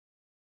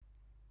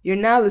You're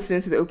now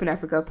listening to the Open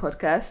Africa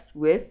podcast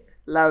with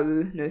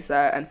Laulu,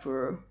 Nosa, and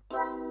Furo.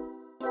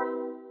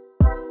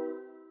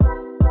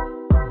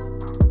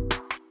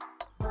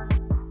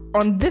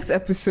 On this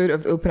episode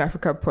of the Open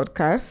Africa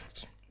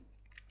podcast,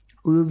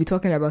 we will be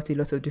talking about a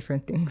lot of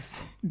different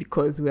things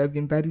because we have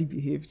been badly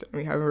behaved and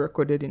we haven't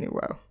recorded in a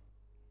while.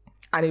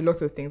 And a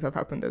lot of things have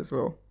happened as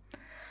well.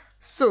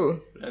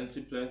 So,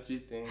 Plenty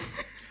things.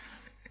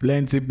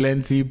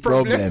 Plenty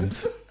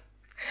problems.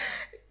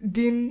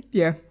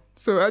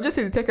 So I'll just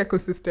say the tech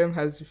ecosystem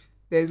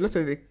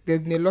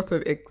there's been a lot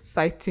of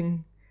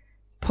exciting,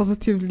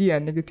 positively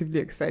and negatively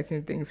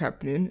exciting things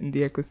happening in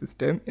the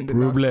ecosystem.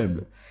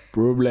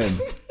 Problem.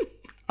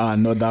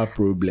 Another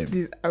problem.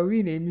 Please, are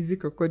we in a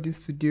music recording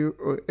studio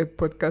or a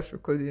podcast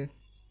recording?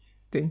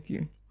 Thank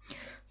you.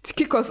 To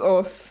kick us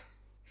off,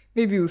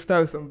 maybe we'll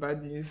start with some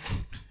bad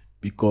news.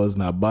 Because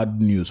now bad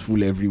news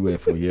full everywhere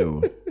for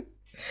you.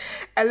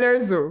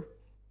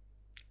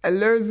 Alurzo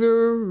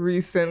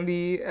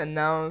recently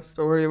announced,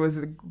 or it was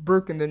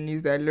broke in the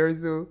news, that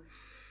Alurzo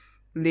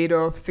laid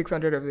off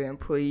 600 of their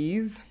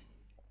employees.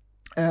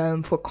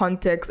 For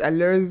context,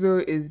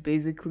 Alurzo is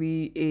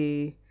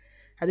basically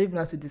I don't even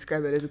know how to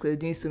describe it, because they're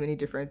doing so many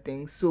different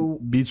things. So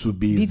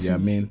B2B is their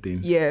main thing.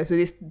 Yeah, so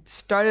they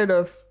started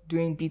off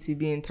doing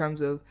B2B in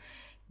terms of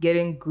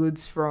getting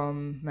goods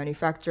from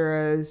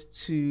manufacturers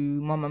to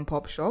mom and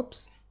pop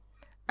shops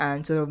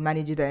and sort of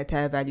managing the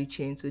entire value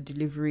chain, so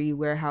delivery,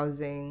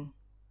 warehousing,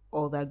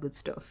 all that good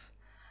stuff.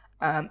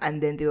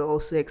 And then they were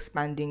also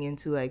expanding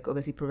into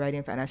obviously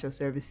providing financial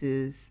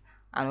services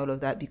and all of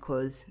that,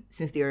 because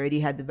since they already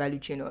had the value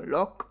chain on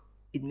lock,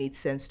 it made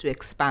sense to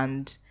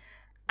expand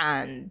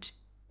and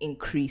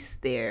increase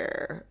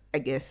their,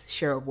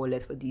 share of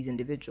wallet for these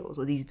individuals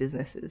or these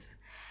businesses.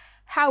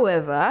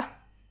 However,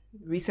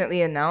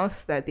 recently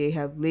announced that they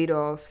have laid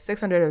off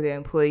 600 of their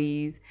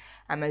employees,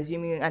 I'm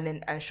assuming,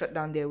 and shut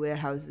down their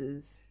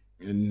warehouses.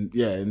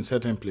 In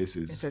certain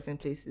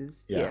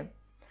places. Yeah.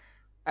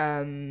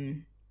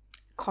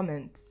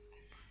 Comments.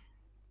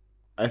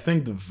 I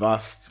think the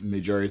vast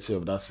majority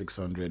of that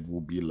 600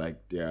 will be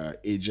their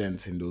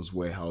agents in those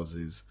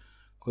warehouses,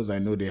 because I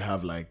know they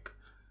have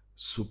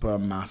super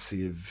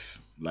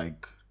massive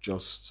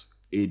just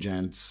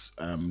agents,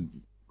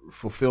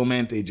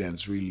 fulfillment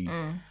agents really.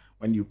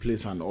 When you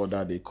place an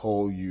order, they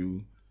call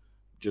you,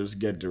 just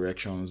get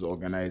directions,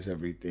 organize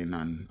everything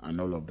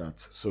and all of that.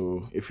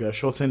 So if you're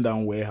shutting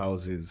down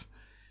warehouses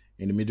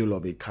in the middle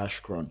of a cash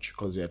crunch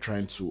because you're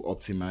trying to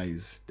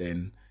optimize,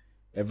 then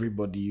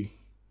everybody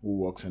who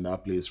works in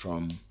that place,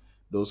 from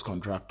those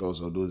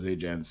contractors or those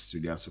agents to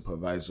their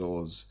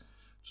supervisors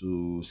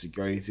to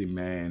security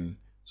men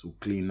to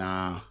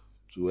cleaner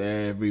to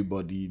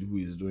everybody who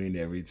is doing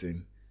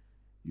everything,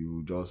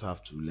 you just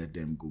have to let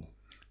them go.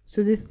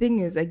 So the thing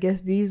is, I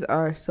guess these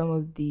are some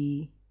of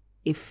the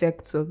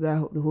effects of the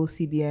whole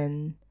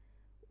CBN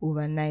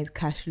overnight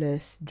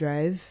cashless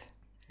drive.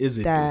 Is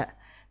it? I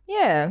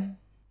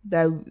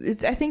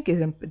think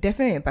it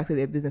definitely impacted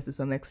their business to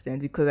some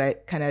extent, because I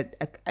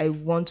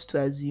want to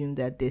assume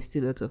that there's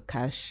still a lot of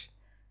cash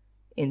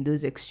in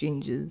those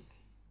exchanges.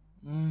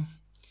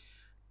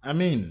 I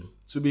mean,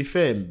 to be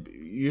fair,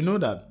 you know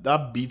that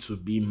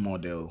B2B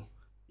model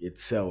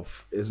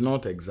itself is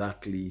not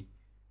exactly,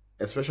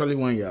 especially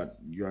when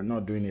you're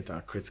not doing it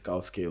at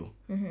critical scale,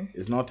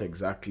 it's not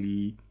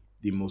exactly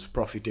the most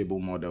profitable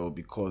model,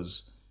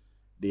 because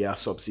they are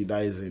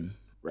subsidizing,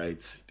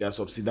 right? They are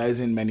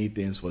subsidizing many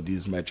things for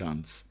these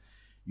merchants.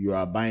 You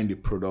are buying the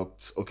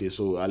product. Okay,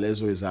 so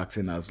Alurzo is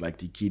acting as the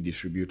key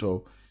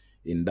distributor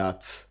in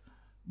that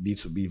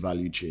B2B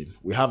value chain.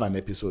 We have an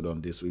episode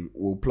on this.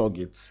 We'll plug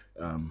it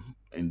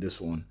in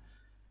this one.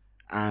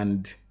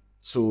 And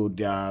so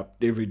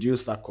they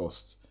reduced that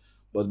cost.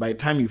 But by the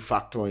time you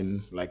factor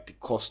in the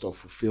cost of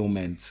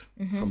fulfillment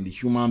from the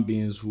human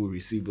beings who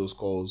receive those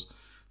calls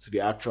to the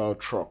actual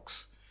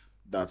trucks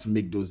that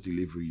make those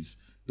deliveries,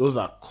 those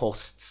are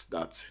costs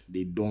that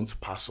they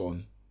don't pass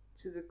on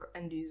to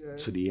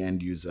the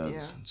end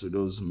users. To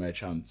those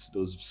merchants,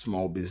 those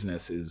small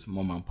businesses,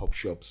 mom and pop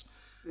shops,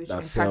 which that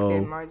impact sell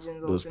their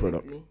margins those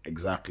products.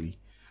 Exactly.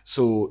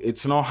 So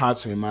it's not hard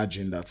to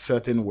imagine that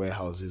certain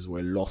warehouses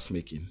were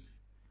loss-making.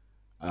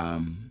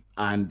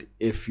 And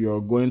if you're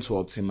going to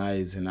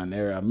optimize in an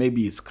area,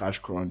 maybe it's cash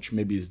crunch,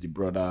 maybe it's the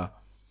broader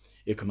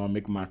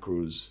economic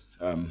macros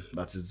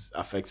that is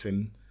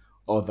affecting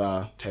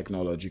other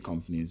technology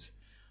companies.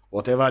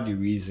 Whatever the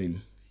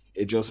reason,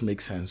 it just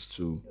makes sense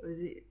to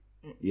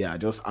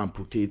just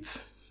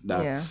amputate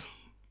that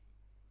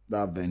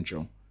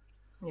venture.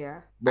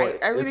 Yeah. But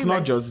it's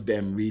not just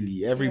them,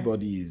 really.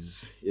 Everybody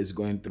is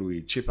going through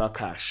it. Cheaper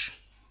cash,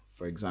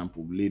 for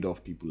example, laid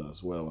off people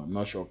as well. I'm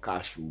not sure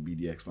cash will be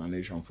the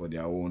explanation for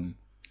their own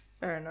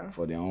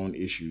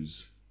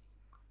issues.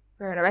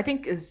 Fair enough. I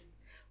think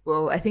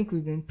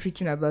we've been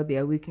preaching about the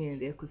awakening in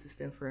the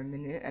ecosystem for a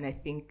minute, and I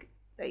think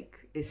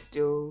it's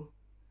still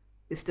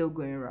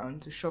going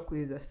around. The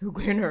shockwaves are still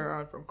going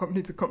around from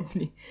company to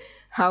company.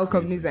 How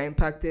companies are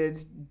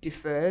impacted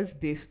differs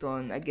based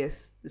on, I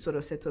guess, the sort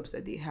of setups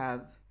that they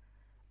have,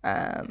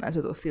 and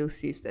sort of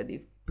fail-safes that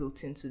they've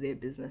built into their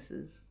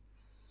businesses.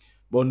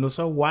 But no,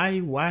 sir,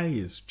 why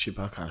is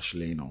cheaper cash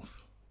laying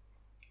off?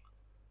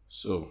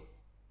 So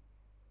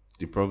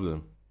the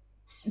problem,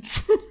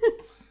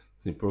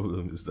 the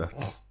problem is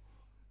that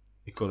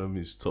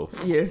economy is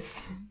tough.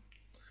 Yes.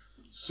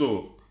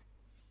 So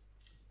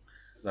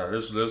now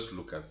let's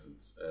look at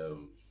it.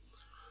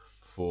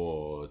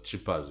 For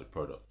cheaper as a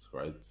product,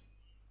 right?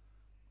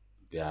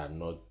 They are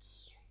not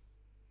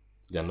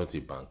a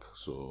bank,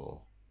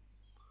 so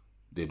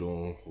they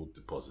don't hold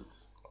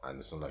deposits, and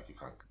it's not like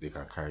they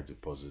can carry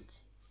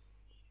deposits.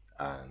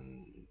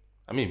 And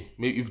I mean,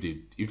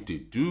 maybe if they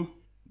do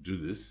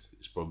this,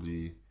 it's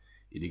probably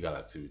illegal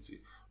activity.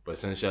 But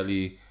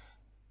essentially,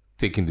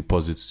 taking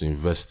deposits to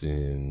invest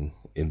in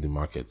the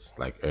markets,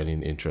 like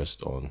earning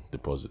interest on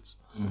deposits,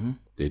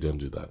 they don't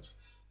do that,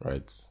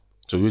 right?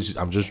 So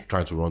I'm just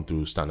trying to run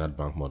through standard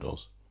bank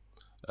models.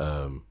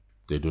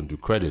 They don't do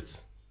credit.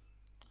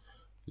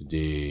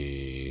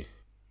 They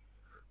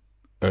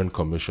earn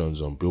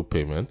commissions on bill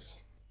payments,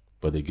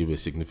 but they give a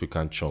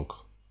significant chunk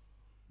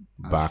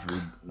back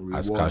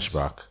as rewards. cash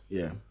back.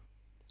 Yeah.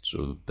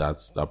 So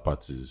that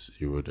part is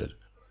eroded.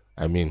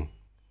 I mean,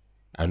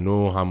 I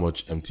know how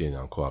much MTN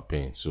and Co are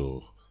paying.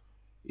 So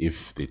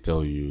if they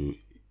tell you,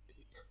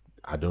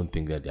 I don't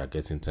think that they are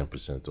getting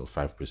 10% or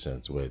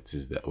 5% where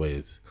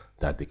it's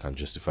that they can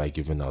justify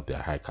giving out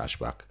their high cash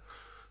back.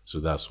 So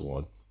that's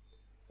one.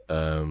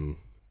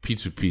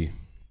 P2P.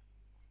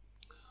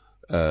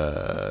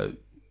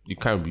 You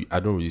can't be.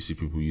 I don't really see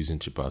people using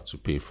cheaper to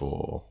pay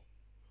for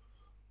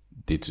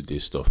day-to-day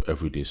stuff,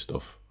 everyday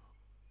stuff.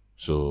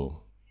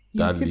 So You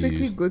that typically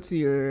leaves, go to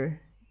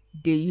your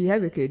day. You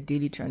have like a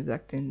daily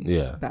transacting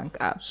Yeah. bank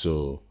app.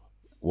 So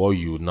what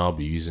you would now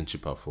be using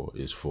cheaper for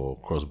is for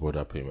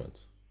cross-border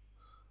payments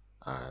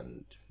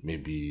and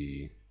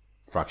maybe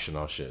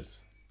fractional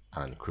shares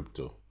and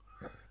crypto.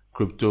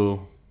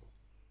 Crypto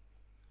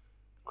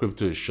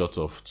is shut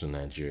off to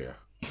Nigeria.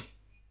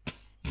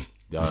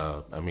 There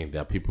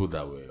are people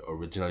that were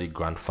originally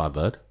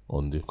grandfathered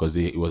on because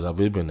it was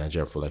available in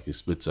Nigeria for like a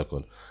split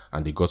second,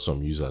 and they got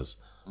some users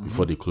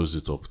before they closed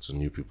it up to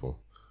new people.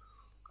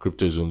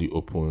 Crypto is only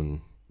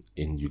open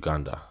in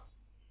Uganda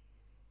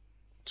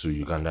to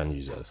Ugandan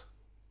users.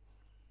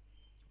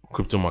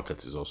 Crypto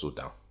market is also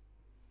down.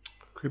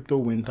 Crypto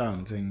winter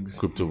and things.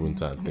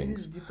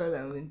 This is deeper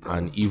than winter.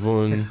 And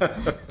even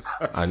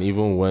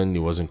when it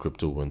wasn't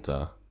crypto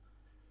winter,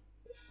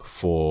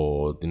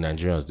 for the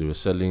Nigerians, they were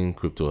selling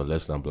crypto at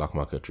less than black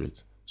market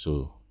rate.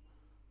 So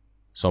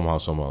somehow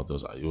it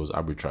was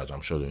arbitrage.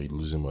 I'm sure they were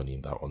losing money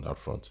on that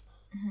front.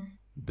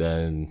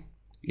 Then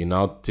you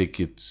now take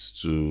it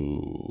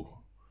to,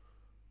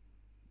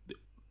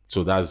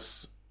 so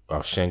that's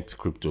I've shanked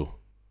crypto.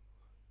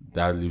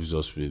 That leaves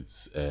us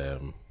with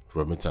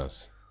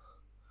remittance.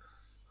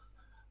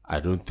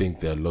 I don't think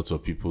there are lots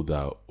of people that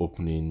are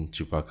opening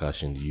cheaper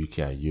cash in the UK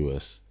and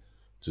US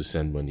to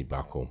send money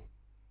back home.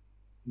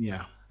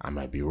 Yeah. I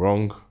might be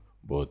wrong,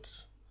 but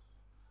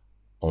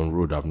on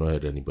road, I've not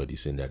heard anybody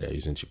saying that they're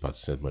using cheaper to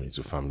send money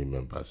to family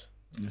members.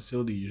 It's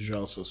still the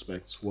usual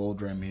suspects,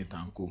 World Remit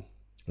and Co.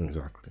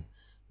 Exactly.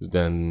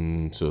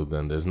 Then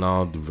there's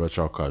now the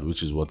virtual card,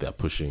 which is what they're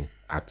pushing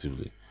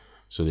actively.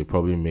 So they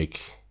probably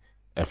make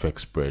FX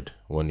spread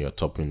when you're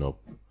topping up,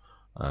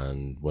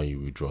 and when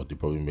you withdraw, they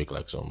probably make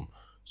like some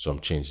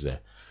change there.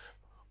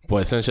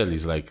 But essentially,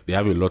 it's like they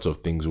have a lot of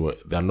things where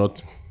they're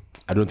not.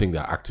 I don't think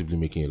they're actively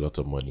making a lot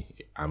of money.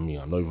 I mean,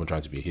 I'm not even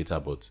trying to be a hater,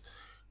 but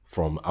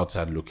from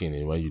outside looking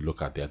in, when you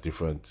look at their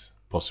different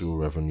possible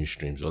revenue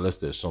streams, unless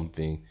there's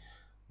something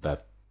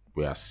that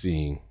we are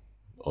seeing,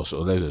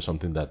 also unless there's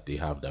something that they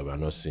have that we are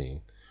not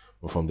seeing.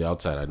 But from the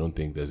outside, I don't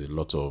think there's a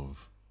lot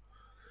of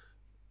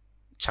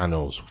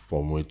channels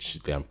from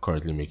which they are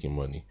currently making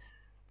money.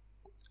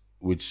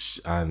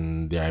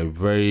 And they are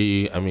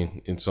very, I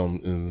mean, in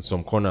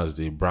some corners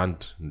they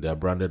are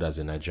branded as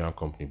a Nigerian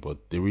company,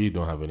 but they really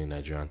don't have any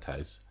Nigerian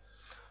ties.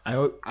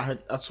 I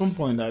at some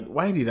point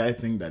why did I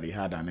think that they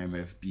had an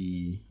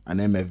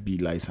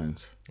MFB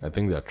license? I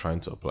think they're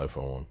trying to apply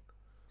for one.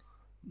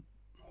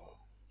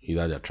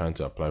 Either they're trying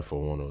to apply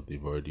for one, or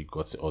they've already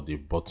got it, or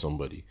they've bought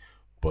somebody.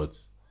 But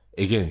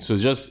again, so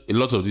just a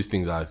lot of these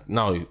things are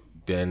now.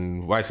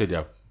 Then why say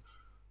they're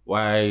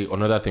why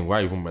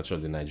even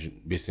mention the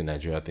based in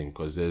Nigeria thing?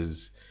 Because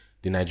there's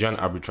the Nigerian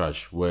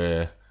arbitrage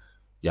where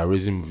you're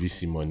raising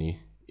VC money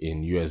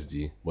in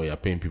USD, but you're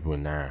paying people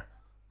in Naira,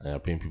 and you're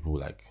paying people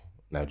like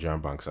Nigerian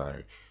bank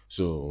salary.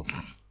 So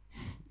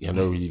you're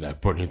not really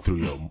like burning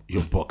through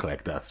your buck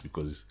like that,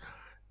 because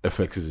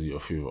FX is in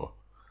your favor.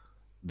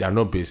 They are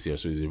not based here,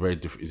 so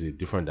it's a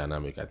different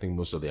dynamic. I think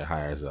most of their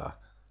hires are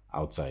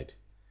outside,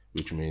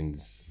 which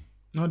means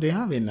No, they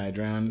have a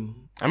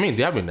Nigerian. I mean,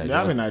 they have a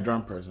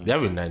Nigerian presence. They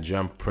have a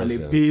Nigerian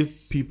presence. And they pay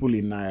people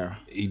in Naira.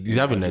 They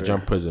have a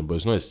Nigerian presence, but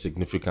it's not a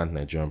significant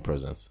Nigerian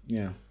presence.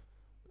 Yeah.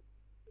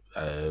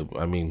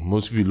 I mean,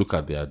 most of you look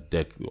at their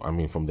deck. I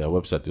mean, from their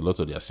website, a lot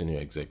of their senior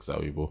execs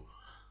are able.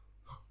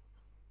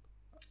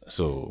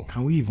 So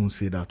Can we even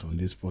say that on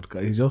this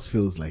podcast? It just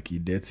feels like a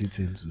dirty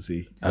thing to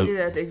say. Say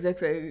that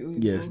exactly.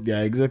 Yes, they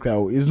are exactly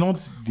how. It's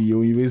not the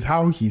only. It's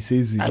how he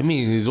says it. I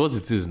mean, it's what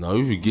it is now.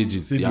 If you gauge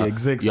it, See, the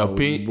execs you're are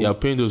paying Oyibo. you're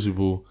paying those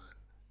people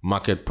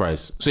market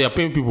price. So you're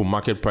paying people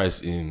market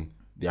price in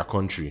their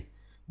country,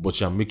 but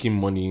you're making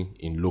money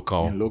in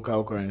local.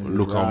 Local currency,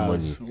 Local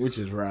Raz, which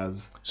is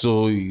Raz.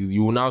 So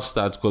you will now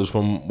start, because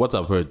from what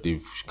I've heard,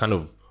 they've kind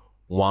of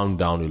wound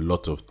down a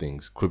lot of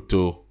things.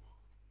 Crypto,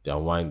 they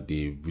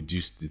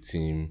reduced the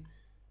team,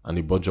 and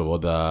a bunch of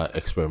other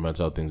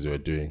experimental things they were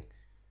doing.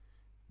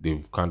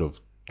 They've kind of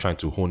trying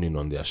to hone in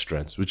on their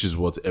strengths, which is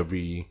what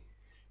every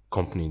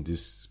company in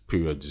this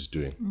period is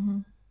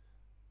doing.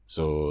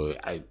 So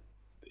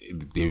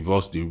they've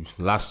lost. The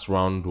last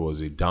round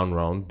was a down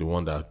round. The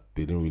one that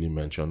they didn't really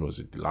mention was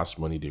the last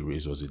money they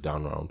raised was a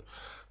down round.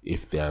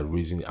 If they are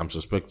raising, I'm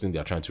suspecting they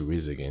are trying to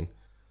raise again.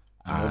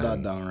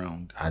 Another down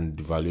round. And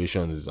the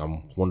valuation is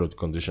one of the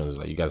conditions is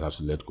that you guys have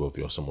to let go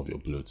of some of your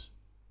bloats.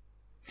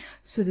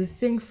 So the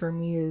thing for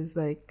me is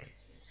like,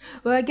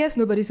 well, I guess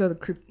nobody saw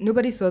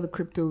the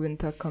crypto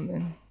winter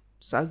coming.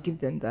 So I'll give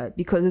them that,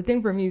 because the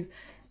thing for me is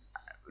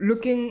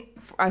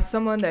as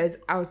someone that is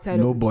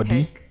outside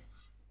Nobody? of tech.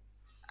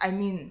 I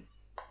mean,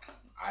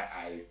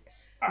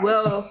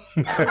 well,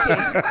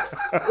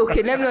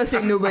 okay. Let me not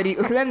say nobody.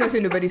 Okay, let me not say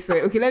nobody.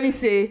 Sorry. Okay, let me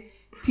say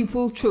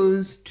people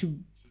chose to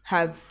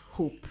have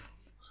hope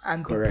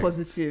and Correct. be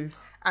positive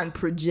and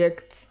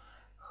project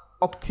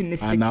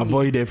optimistically. And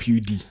avoid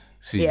FUD.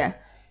 See, Yeah.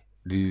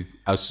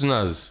 As soon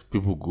as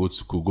people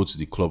could go to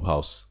the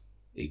clubhouse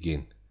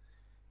again,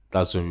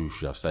 that's when we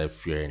should have started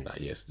fearing that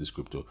yes, this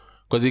crypto.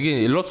 Because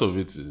again, a lot of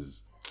it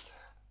is,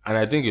 and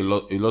I think a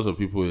lot of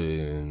people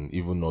in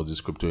even all these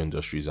crypto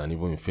industries and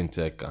even in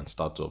fintech and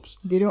startups,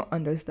 They don't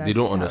understand. they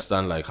don't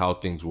understand like how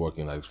things work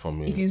in like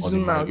from If you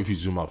zoom out. if you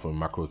zoom out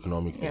from a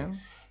macroeconomic thing. Yeah.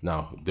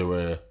 Now there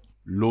were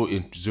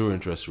zero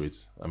interest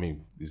rates. I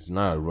mean, it's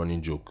not a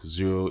running joke.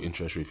 Zero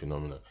interest rate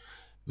phenomenon.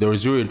 There were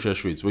zero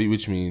interest rates,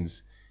 which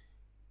means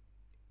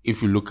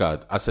if you look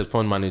at asset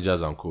fund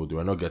managers and co, they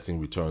were not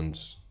getting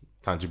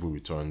tangible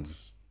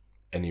returns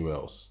anywhere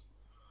else.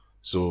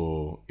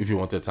 So if you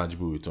wanted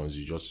tangible returns,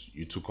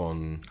 you took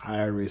on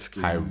High risk.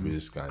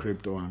 and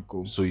Crypto and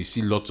co. so you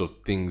see lots of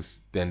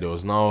things. Then there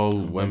was now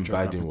when venture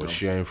Biden capital. was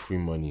sharing free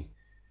money,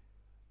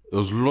 there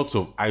was lots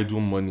of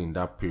idle money in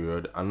that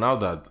period. And now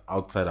that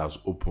outside has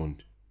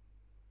opened,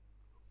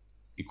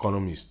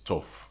 economy is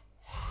tough.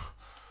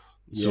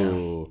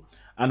 So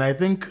And I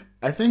think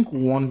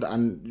one,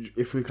 and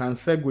if we can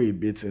segue a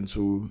bit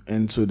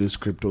into this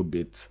crypto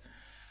bit,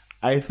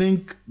 I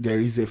think there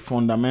is a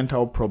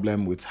fundamental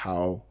problem with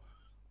how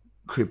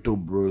crypto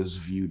bros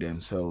view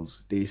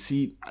themselves. They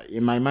see,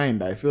 in my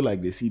mind, I feel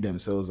like they see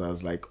themselves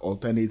as like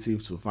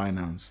alternative to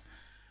finance,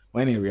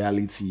 when in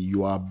reality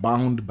you are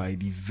bound by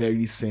the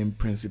very same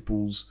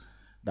principles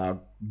that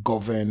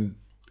govern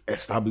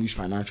established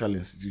financial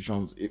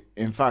institutions.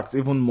 In fact,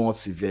 even more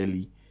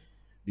severely,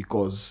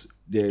 because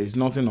there is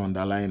nothing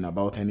underlying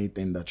about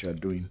anything that you're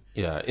doing.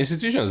 yeah,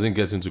 institutions didn't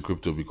get into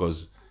crypto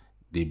because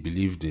they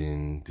believed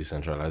in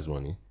decentralized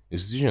money.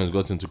 Institutions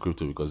got into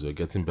crypto because they're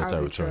getting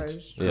better returns.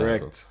 Arbitrage. Yeah,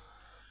 Correct.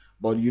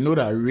 But you know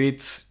that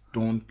rates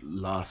don't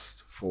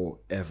last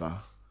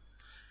forever.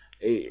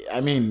 I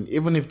mean,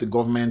 even if the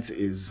government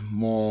is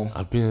more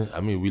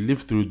we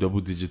lived through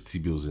double-digit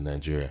T-bills in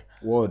Nigeria.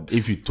 what?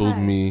 If you told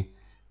me,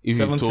 if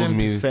you told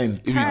me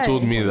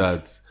 17%.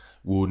 that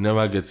we would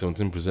never get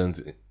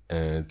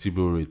 17%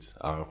 T-bill rate,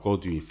 I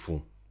called you a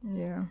fool.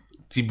 Yeah.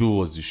 T-bill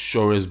was the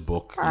surest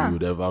buck you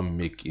would ever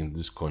make in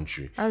this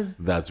country.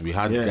 That we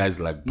had guys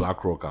like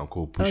BlackRock and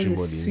co pushing That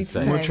was a money sweet inside.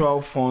 time.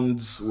 Mutual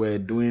funds were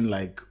doing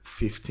like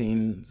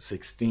 15,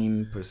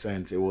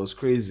 16%. It was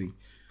crazy.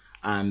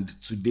 And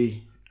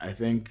today, I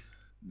think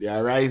they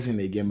are rising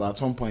again, but at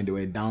some point they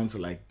were down to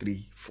like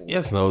 3, 4.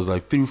 Yes, and I was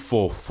like 3,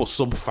 4,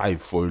 sub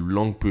 5 for a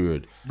long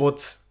period.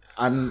 But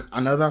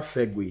another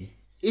segue,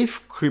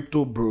 if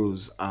crypto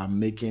bros are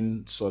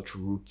making such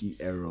rookie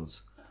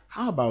errors,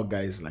 how about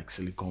guys like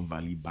Silicon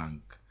Valley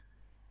Bank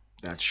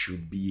that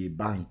should be a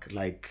bank?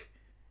 Like,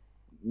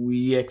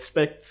 we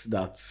expect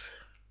that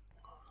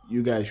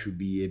you guys should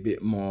be a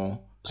bit more.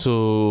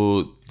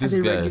 So this As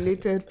a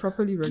guy,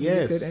 properly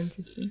regulated Yes.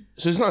 entity.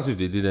 so it's not as if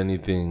they did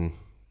anything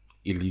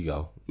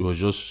illegal. It was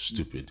just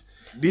stupid.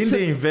 Didn't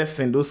they invest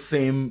in those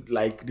same,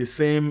 like the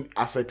same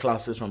asset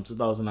classes from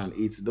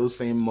 2008, those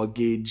same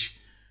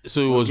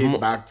So it was more,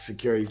 backed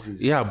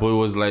securities? yeah, but it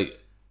was like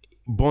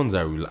bonds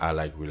are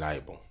like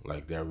reliable,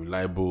 like they're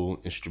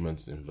reliable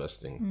instruments in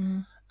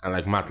investing, and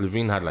like Matt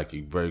Levine had like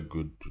a very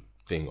good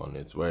thing on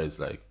it, where it's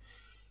like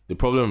the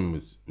problem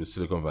with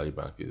Silicon Valley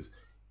Bank is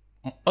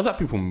other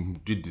people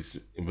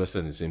invested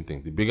in the same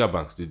thing. The bigger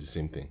banks did the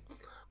same thing,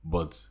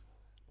 but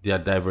they are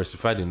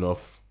diversified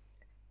enough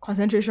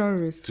Concentration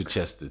risk. to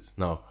chest it.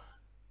 Now,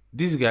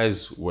 these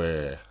guys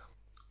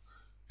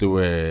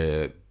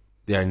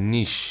their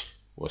niche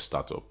was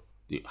startup.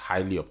 They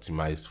highly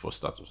optimized for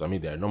startups. I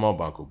mean, they're a normal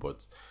bank,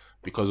 but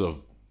because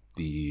of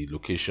the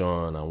location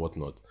and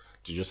whatnot,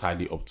 they just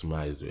highly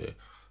optimized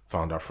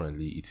founder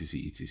friendly,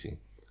 etc. etc.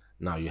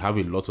 Now you have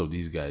a lot of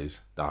these guys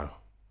that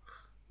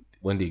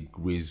when they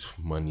raise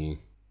money,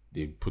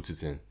 they put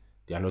it in.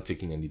 They are not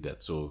taking any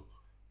debt, so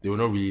they were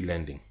not really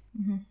lending.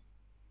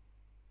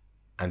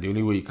 And the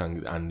only way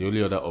and the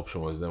only other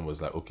option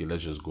was like, okay,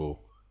 let's just go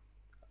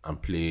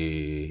and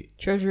play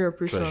Treasury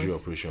treasury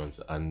operations.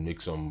 operations and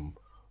make some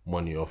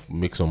money off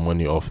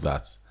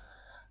that.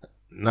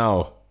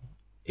 Now,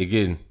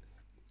 again,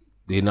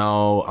 I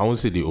won't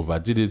say they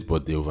overdid it,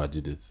 but they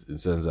overdid it in the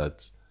sense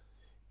that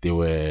they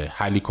were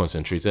highly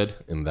concentrated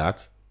in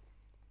that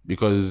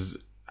because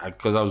I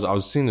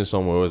was seeing it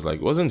somewhere. It was like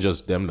it wasn't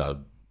just them that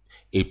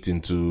aped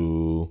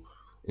into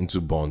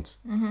bonds,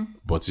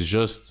 but it's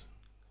just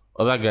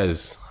other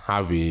guys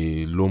have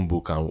a loan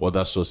book and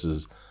other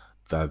sources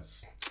that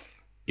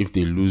if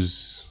they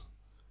lose,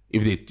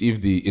 if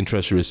the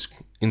interest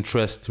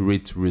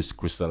rate risk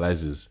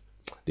crystallizes,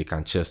 they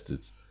can chest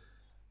it.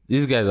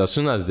 These guys, as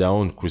soon as their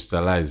own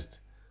crystallized,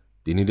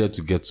 they needed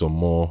to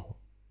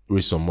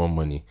raise some more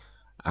money,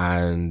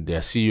 and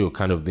their CEO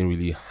kind of didn't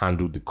really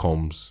handle the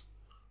comms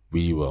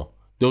really well.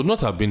 There would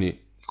not have been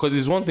because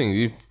it's one thing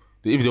if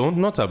there would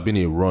not have been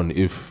a run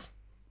if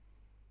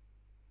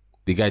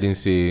the guy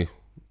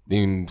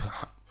didn't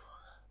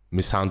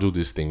mishandle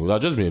this thing. It would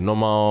have just been a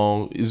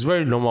normal. It's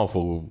very normal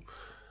for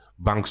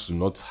banks to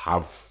not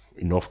have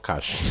enough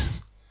cash.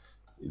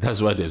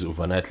 That's why there's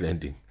overnight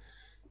lending.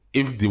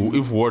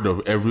 If word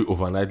of every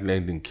overnight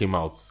lending came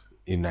out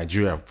in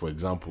Nigeria, for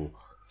example,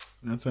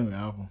 that's when it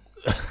happen.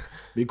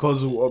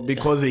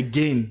 because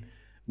again,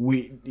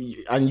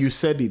 and you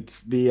said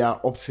it, they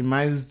are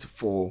optimized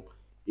for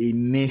a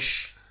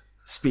niche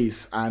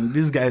space, and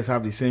these guys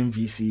have the same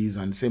VCs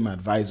and the same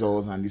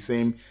advisors and the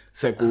same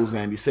circles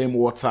and the same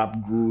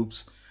WhatsApp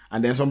groups,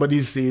 and then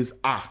somebody says,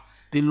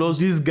 they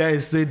lost. These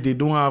guys said they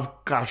don't have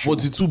cash.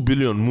 42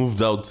 billion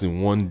moved out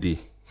in one day.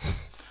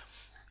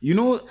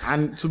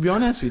 And to be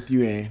honest with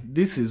you,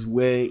 this is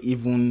where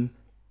even,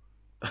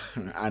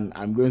 and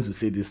I'm going to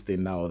say this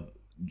thing now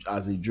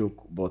as a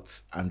joke, but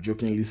I'm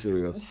jokingly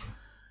serious.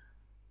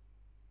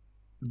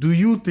 Do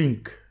you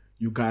think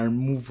you can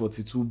move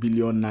 42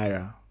 billion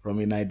naira from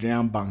a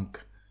Nigerian bank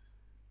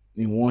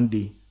in one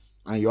day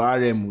and your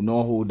RM will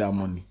not hold that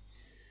money?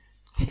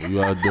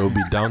 There will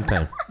be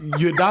downtime.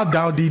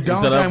 The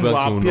downtime will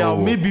appear.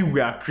 Maybe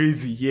we are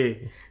crazy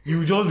here.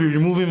 You just be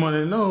removing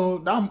money.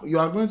 No, you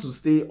are going to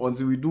stay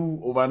until we do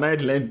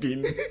overnight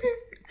lending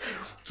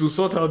to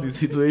sort out the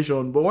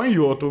situation. But when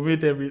you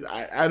automate everything,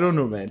 I don't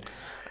know, man.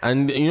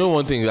 And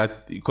one thing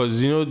that because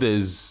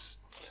there's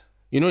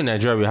in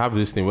Nigeria we have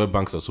this thing where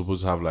banks are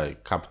supposed to have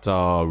like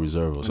capital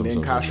reserve or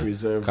something, cash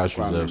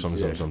reserve,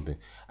 something.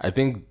 I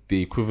think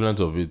the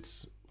equivalent of it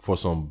for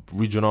some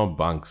regional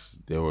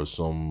banks, there was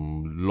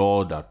some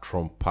law that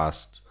Trump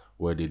passed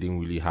where they didn't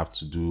really have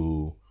to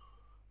do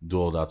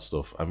all that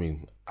stuff. I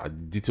mean,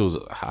 details,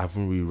 I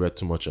haven't really read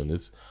too much on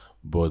it,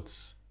 but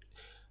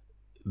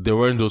there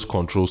weren't those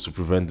controls to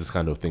prevent this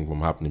kind of thing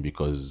from happening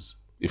because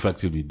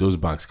effectively those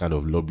banks kind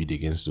of lobbied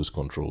against those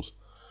controls.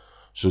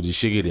 So the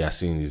shege they are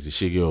seeing is the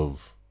shege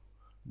of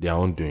their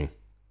own doing.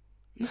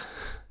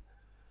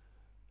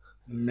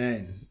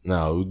 Man.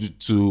 Now,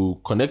 to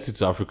connect it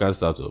to African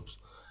startups,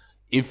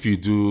 if you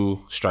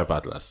do Stripe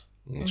Atlas,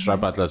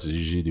 Stripe Atlas is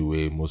usually the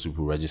way most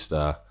people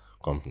register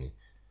company.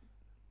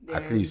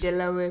 At least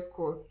Delaware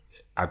Core.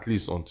 At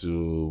least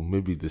until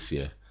maybe this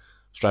year,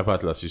 Stripe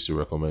Atlas used to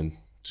recommend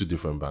two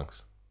different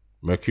banks,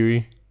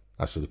 Mercury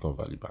and Silicon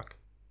Valley Bank.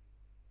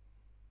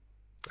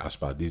 As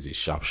per this is a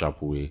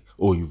sharp way.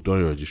 Oh, you've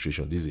done your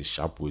registration. This is a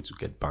sharp way to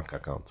get bank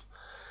account.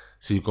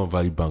 Silicon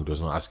Valley Bank does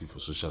not ask you for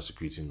social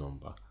security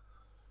number.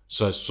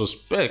 So I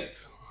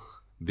suspect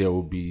there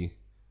will be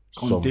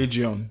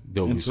contagion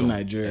into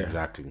Nigeria.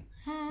 Exactly.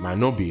 Might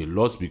not be a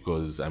lot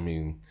because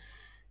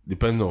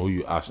depending on who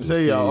you ask. So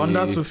you're under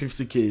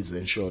 250k is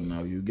insured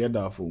now. You get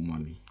that full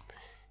money.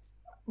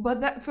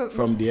 But that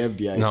from the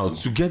FDIC. Now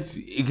to get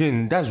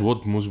again, that's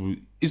what most people.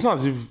 It's not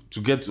as if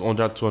to get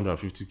under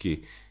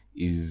 250k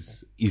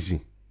is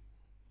easy.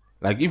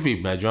 Like if a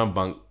Nigerian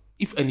bank,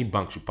 if any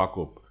bank should pack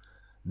up,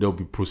 there'll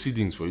be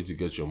proceedings for you to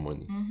get your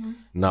money.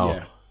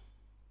 Now,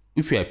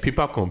 if you're a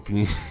paper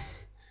company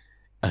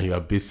and you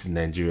are based in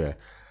Nigeria,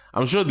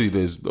 I'm sure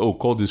there's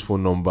call this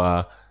phone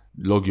number,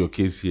 log your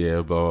case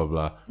here, blah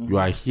blah blah. You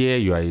are here,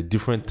 you are a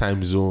different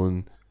time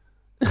zone,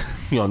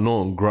 you are not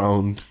on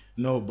ground.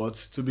 No, but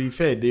to be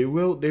fair, they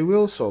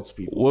will sort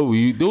people.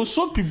 They will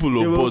sort people.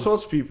 They will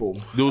sort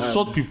people. They will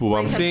sort people.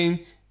 I'm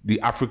saying the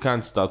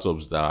African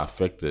startups that are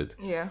affected,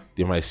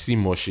 they might see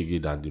more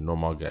shiggy than the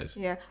normal guys.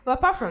 Yeah, but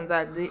apart from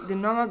that, the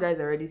normal guys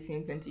already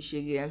seeing plenty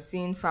shiggy. I'm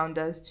seeing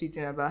founders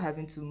tweeting about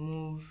having to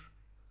move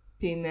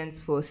payments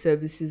for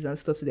services and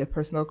stuff to their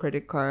personal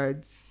credit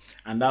cards.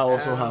 And that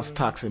also has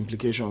tax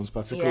implications,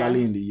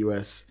 particularly in the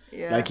US.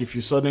 Yeah. Like if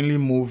you suddenly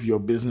move your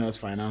business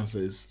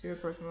finances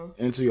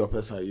into your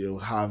personal, you'll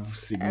have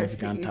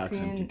significant tax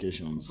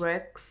implications.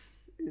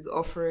 Brex is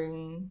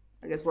offering,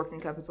 I guess, working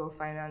capital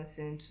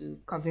financing to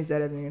companies that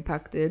have been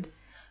impacted.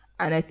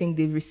 And I think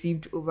they've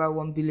received over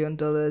 $1 billion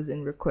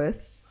in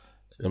requests.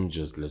 let me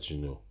just let you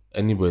know.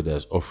 Anybody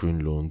that's offering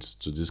loans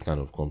to this kind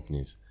of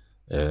companies,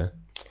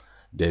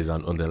 there's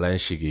an underlying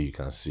shiggy you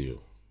can see.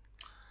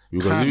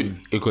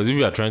 Because if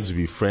you are trying to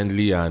be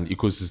friendly and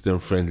ecosystem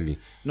friendly,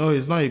 No,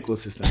 it's not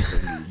ecosystem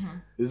friendly.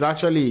 It's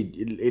actually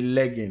a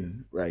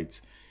legging, right?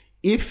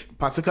 If,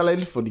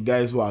 particularly for the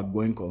guys who are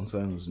going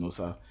concerns, no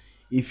sir,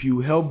 if you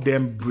help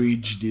them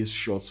bridge this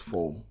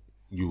shortfall,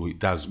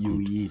 that's you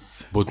good.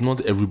 eat. But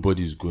not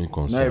everybody is going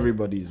concern. Not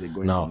everybody is a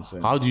going Now,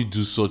 concern. how do you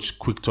do such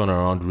quick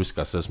turnaround risk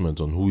assessment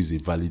on who is a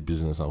valid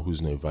business and who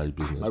is not a valid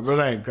business? My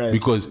brother in Christ,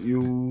 Because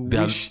you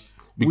there are, wish,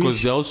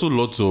 because there are also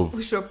lots of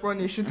Push up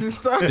on a shooting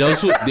star.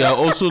 there are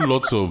also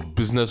lots of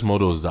business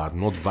models that are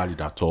not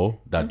valid at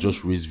all that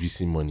just raise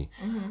VC money.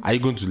 Are you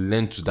going to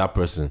lend to that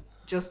person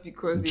Just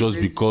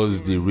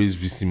because they raise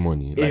VC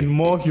money? in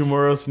more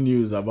humorous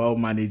news about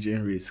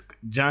managing risk,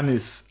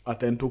 Janice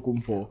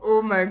Atentokumpo,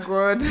 Oh my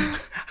god.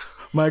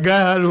 my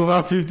guy had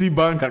over 50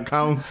 bank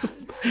accounts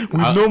with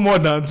no more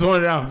than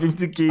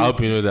 250k. I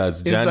hope you know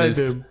that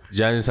them.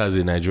 Janice has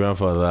a Nigerian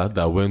father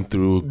that went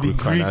through Greek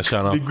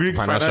financial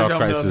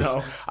crisis.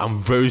 meltdown. I'm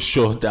very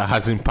sure that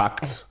has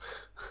impact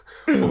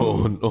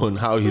on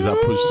how he's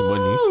approached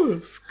money. Oh,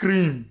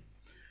 scream.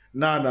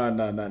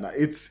 No.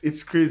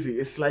 It's crazy.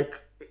 It's like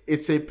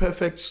it's a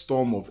perfect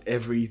storm of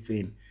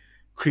everything.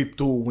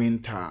 Crypto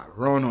winter,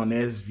 run on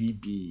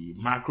SVB,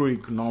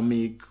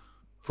 macroeconomic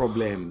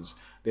problems.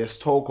 There's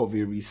talk of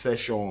a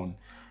recession.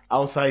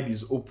 Outside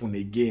is open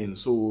again,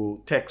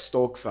 so tech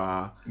stocks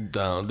are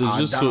Down. down.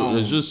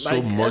 There's just so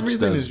Like, much everything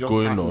that's is just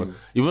going happening. on.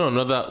 Even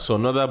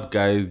another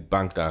guy's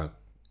bank that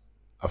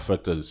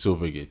affected is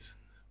Silvergate.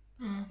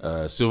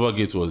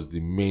 Silvergate was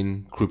the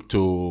main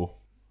crypto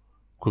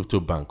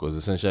bank, was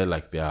essentially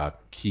like their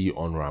key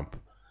on ramp.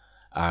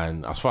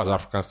 And as far as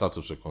African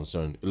startups are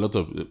concerned, plenty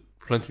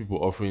of people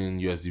offering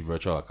USD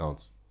virtual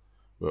accounts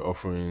were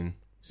offering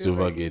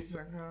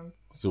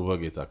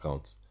Silvergate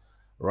accounts.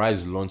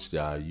 Rise launched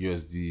their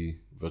USD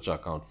virtual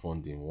account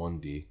funding one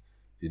day.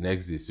 The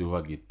next day,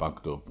 Silvergate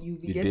packed up. You'll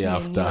be The getting day a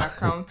after, new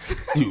account.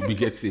 you'll be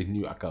getting a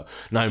new account.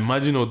 Now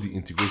imagine all the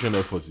integration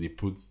efforts they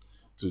put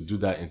to do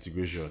that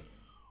integration,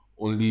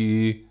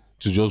 only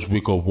to just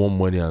wake up one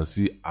morning and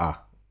see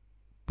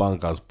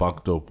bank has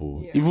packed up.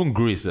 Oh. Yeah. Even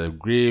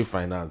Gray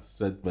Finance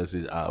sent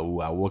message, we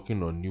are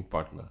working on new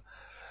partner.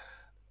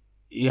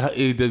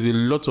 There's a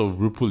lot of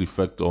ripple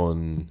effect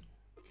on,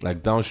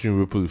 like downstream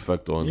ripple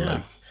effect on,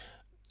 like.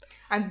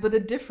 But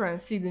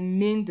the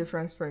main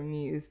difference for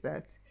me is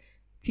that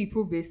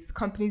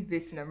companies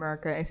based in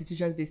America,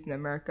 institutions based in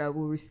America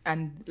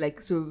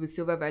so with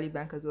Silver Valley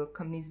Bank as well,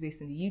 companies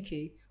based in the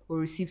UK will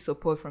receive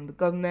support from the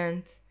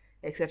government,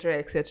 etc.,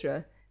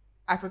 etc.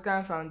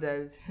 African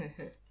founders,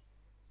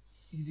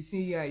 it's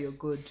between you and your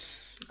God.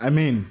 I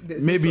mean,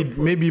 There's no support.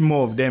 maybe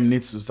more of them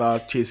needs to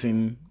start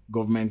chasing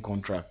government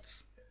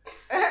contracts,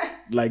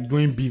 like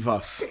doing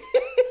beavers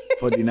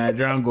for the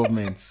Nigerian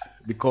government,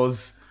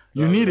 because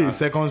you need a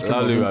second stream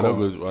of income.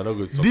 We're not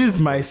going to talk This is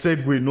about my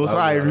segue. No, sir,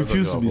 I We're not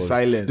refuse to talking be about-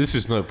 silenced. This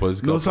is not a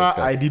political No, sir, podcast.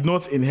 I did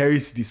not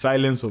inherit the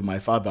silence of my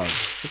fathers.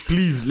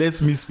 Please,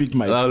 let me speak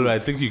my truth. I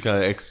think you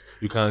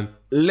can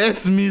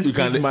Let me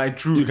speak my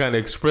truth. You can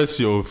express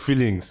your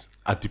feelings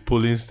at the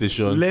polling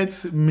station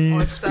Let me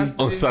On speak. Saturday.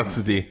 on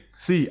Saturday.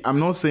 See, I'm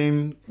not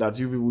saying that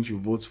you people should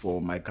vote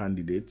for my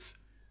candidates,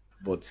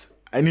 but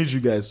I need you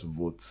guys to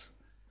vote.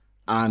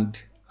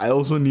 And I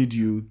also need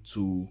you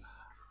to,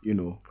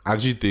 I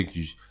actually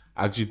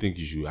think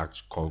you should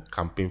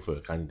campaign for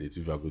a candidate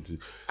if you are going to.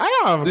 I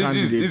don't have a This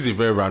candidate. is a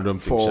very random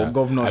thing, for Sha.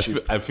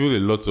 governorship. I feel a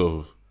lot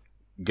of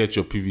get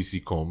your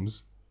PVC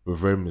comms were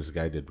very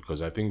misguided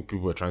because I think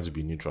people were trying to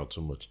be neutral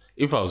too much.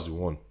 If I was the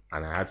one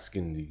and I had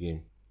skin in the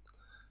game,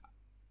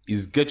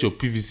 is get your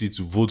PVC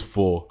to vote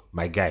for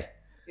my guy.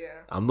 Yeah.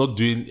 I'm not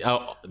doing.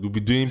 We'll be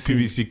doing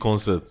PVC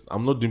concerts.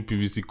 I'm not doing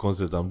PVC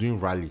concerts. I'm doing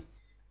rally,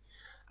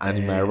 and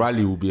in my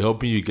rally, we'll be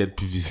helping you get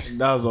PVC.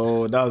 That's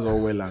all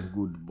well and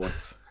good,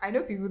 but I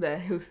know people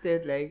that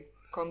hosted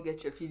come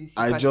get your PVC.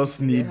 I parties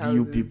just in their need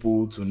you houses.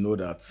 people to know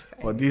that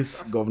for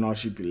these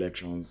governorship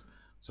elections,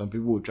 some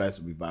people will try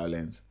to be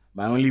violent.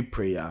 My only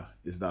prayer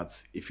is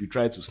that if you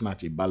try to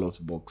snatch a ballot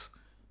box,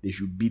 they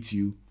should beat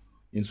you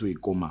into a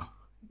coma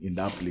in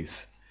that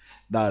place.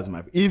 That is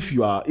my. If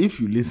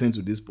you listen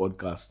to this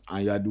podcast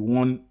and you are the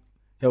one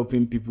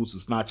helping people to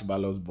snatch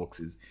ballot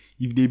boxes,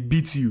 if they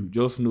beat you,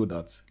 just know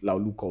that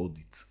Laulu called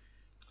it.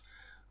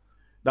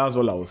 That's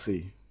all I will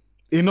say.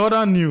 In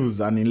other news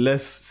and in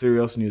less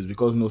serious news,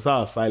 because Nosa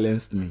has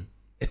silenced me.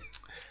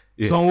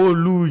 Yes.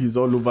 Sanwo-Olu is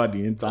all over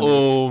the internet.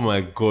 Oh my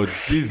God!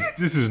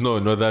 This is not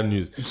another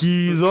news.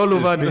 He is all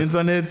over the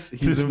internet. This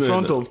He's in is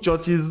front not- of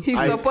churches. He's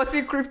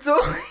supporting crypto.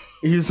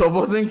 He's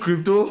supporting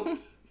crypto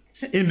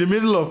in the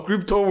middle of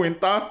crypto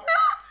winter.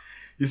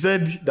 He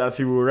said that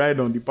he will ride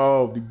on the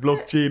power of the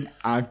blockchain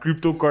and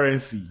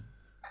cryptocurrency.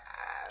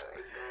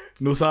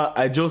 No, sir,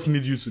 I just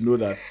need you to know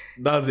that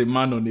that's a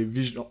man on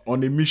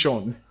a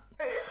mission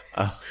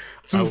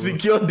to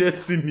secure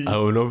destiny. I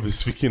will not be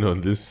speaking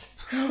on this.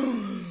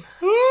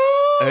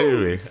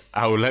 Anyway,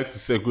 I would like to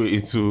segue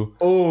into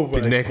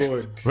the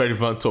next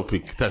relevant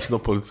topic that's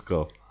not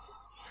political.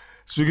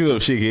 Speaking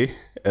of Shege,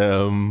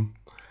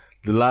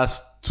 the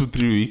last 2-3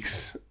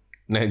 weeks,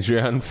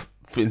 Nigerian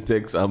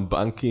fintechs and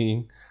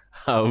banking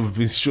have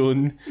been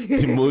shown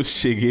the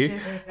most Shege.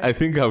 I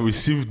think I've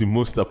received the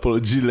most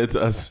apology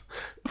letters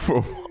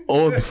from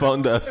all the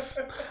founders.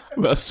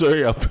 We are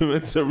sorry, our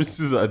payment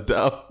services are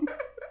down.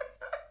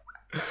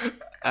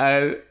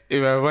 And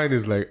in my mind,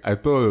 it's like, I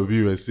thought of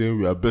you were saying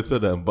we are better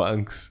than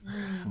banks.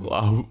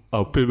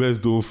 Our payments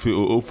don't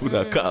fail. Open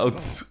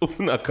accounts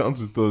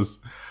with us.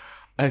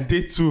 And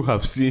they too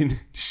have seen the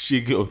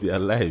shege of their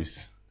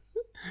lives.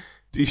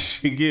 The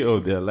shege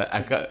of their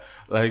life.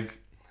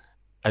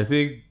 I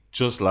think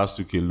just last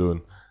week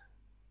alone,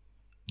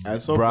 I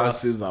saw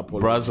Brass apology.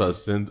 Brass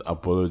has sent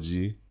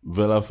apology.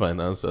 Vela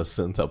Finance has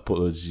sent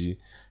apology.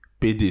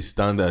 Payday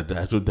Standard,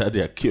 I told that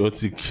their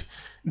chaotic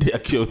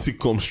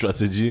com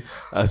strategy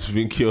has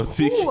been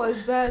chaotic. Who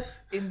was that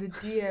in the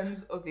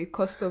DMs of a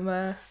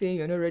customer saying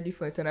you're not ready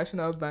for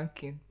international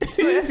banking?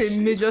 That's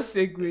a major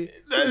segue.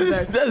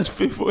 That's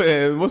faithful.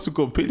 What's it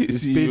called? Payday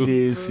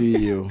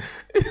CEO.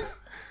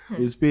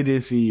 It's Payday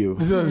CEO.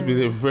 This has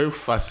been a very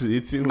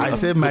fascinating. I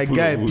said, my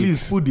guy,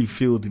 please put the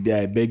field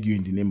there. I beg you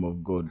in the name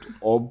of God,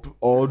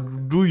 or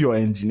do your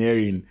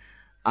engineering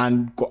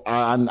and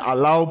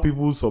allow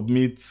people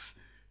submit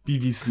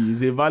PVC.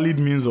 Is a valid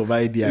means of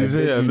ID. Is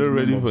they are not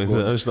ready for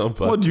international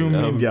banking? What do you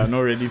mean they are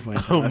not ready for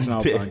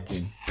international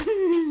banking?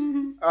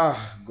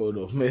 God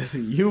of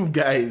mercy. You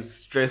guys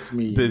stress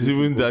me. There's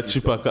even that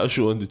cheaper cash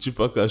on the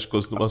cheaper cash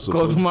customer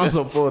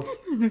support.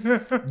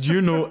 Do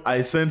you know,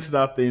 I sent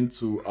that thing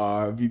to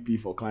our VP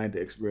for client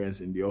experience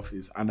in the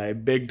office and I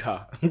begged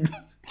her.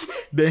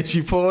 Then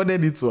she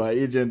forwarded it to her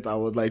agent. I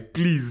was like,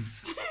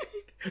 please,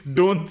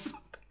 don't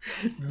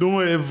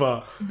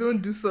ever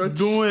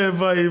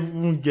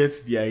even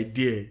get the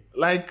idea.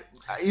 Like,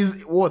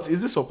 is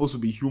this supposed to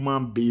be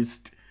human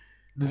based?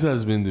 This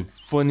has been the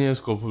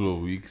funniest couple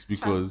of weeks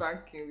because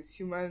banking with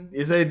human.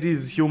 He said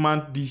this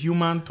the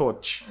human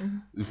touch.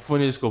 The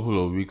funniest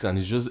couple of weeks, and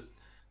it's just,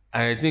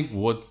 and I think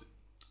what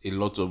a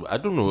lot of, I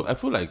don't know, I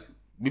feel like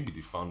maybe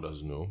the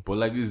founders know, but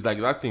like it's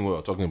like that thing we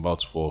were talking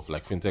about for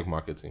like fintech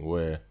marketing,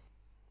 where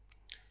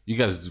you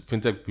guys,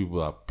 fintech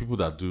people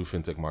that do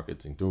fintech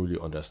marketing don't really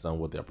understand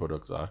what their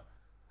products are.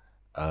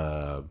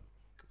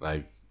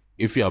 Like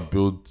if you are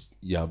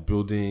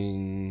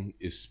building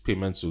a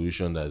payment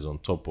solution that is on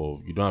top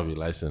of, you don't have a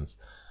license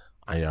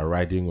and you're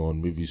riding on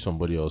maybe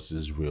somebody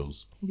else's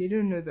rails. They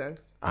don't know that.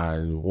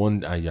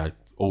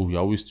 You're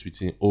always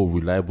tweeting,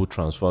 reliable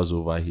transfers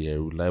over here,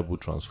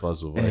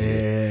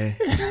 here.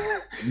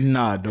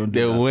 Nah, don't do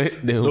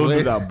that. Don't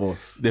do that,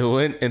 boss. Then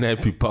when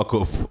NIP pack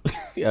up,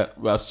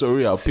 we are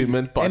sorry, our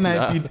payment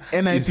partner NIP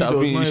does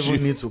not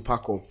even need to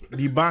pack up.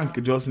 The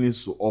bank just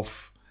needs to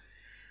off.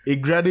 A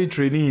graduate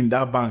trainee in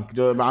that bank,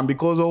 and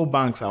because all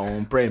banks are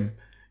on-prem,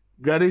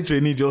 graduate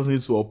trainee just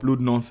needs to upload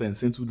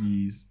nonsense into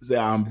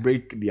and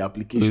break the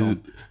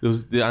application.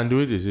 And the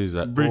way they say is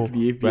that break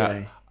the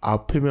API. Our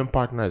payment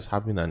partner is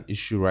having an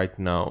issue right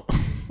now.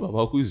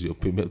 Baba, who is your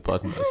payment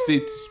partner? Say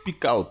it,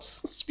 speak out,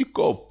 speak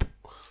up.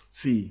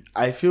 See,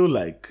 I feel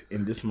like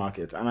in this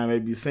market, and I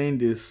might be saying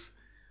this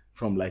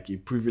from like a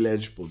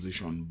privileged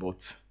position,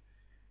 but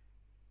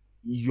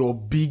your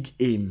big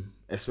aim,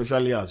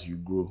 especially as you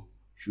grow,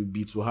 should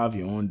be to have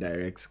your own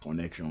direct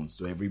connections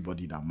to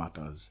everybody that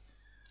matters.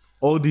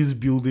 All this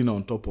building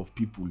on top of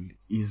people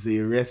is a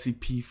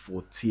recipe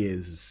for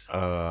tears.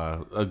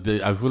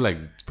 I feel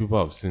like people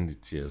have seen the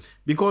tears.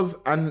 Because,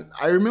 and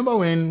I remember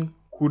when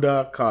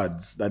Kuda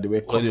cards that they were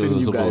cussing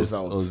you guys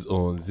out.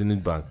 On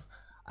Zenith Bank.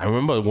 I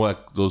remember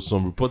there was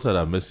some reporter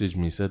that messaged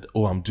me, said,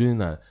 I'm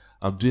doing an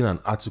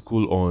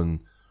article on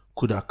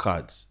Kuda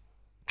cards.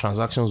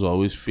 Transactions are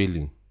always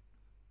failing.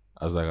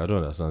 I was like, I don't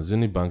understand.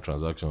 Zenith Bank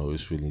transaction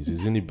always failing. It's a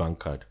Zenith Bank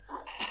card.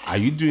 Are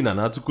you doing an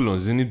article on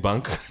Zenith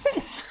Bank?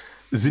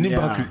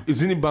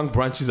 Zenith Bank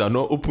branches are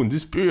not open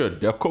this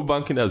period. Their core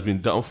banking has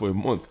been down for a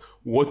month.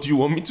 What do you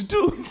want me to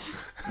do?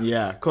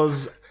 Yeah,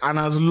 and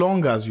as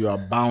long as you are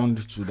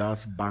bound to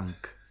that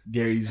bank,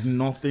 there is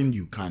nothing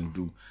you can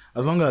do.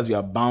 As long as you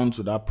are bound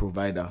to that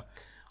provider,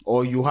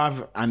 or you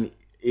have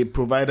a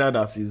provider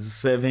that is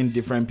serving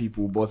different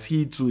people, but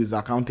he too is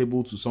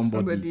accountable to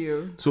somebody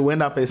else. So when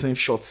that person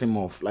shuts him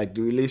off, like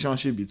the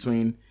relationship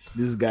between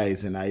these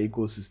guys in our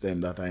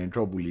ecosystem that are in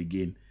trouble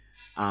again,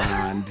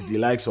 and the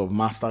likes of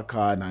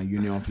MasterCard and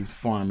Union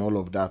 54 and all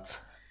of that,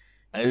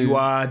 you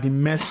are at the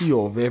mercy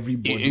of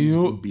everybody's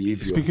good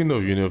behavior. Speaking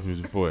of Union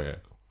 54,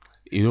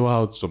 you know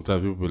how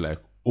sometimes people be like,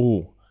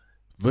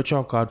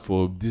 virtual card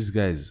for these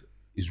guys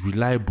is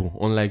reliable,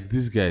 unlike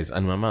these guys.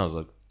 And my man was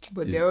like,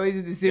 but they're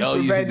always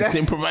the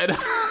same provider.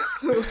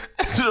 So, you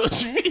know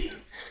what you mean?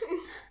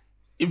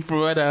 If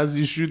provider has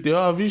issue, they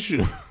all have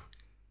issue.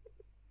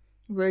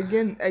 But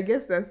again, I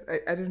guess that's,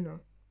 I don't know.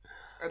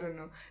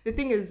 The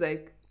thing is,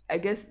 like, I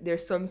guess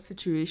there's some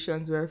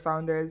situations where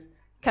founders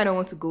kind of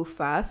want to go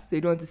fast, so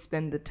you don't want to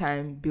spend the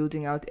time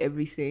building out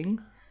everything.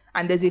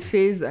 And there's a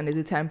phase and there's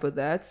a time for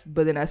that.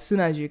 But then as soon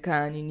as you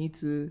can, you need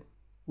to,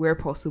 where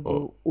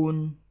possible,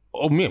 own.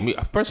 Oh, me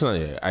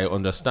personally, I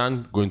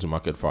understand going to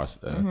market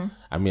fast.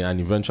 I mean, and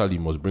eventually you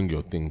must bring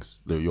your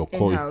things,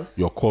 In-house.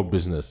 your core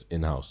business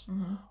in house.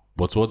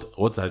 But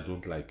what I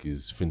don't like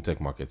is fintech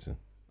marketing.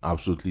 I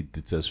absolutely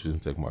detest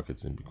fintech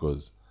marketing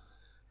because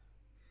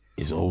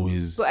it's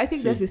always. But I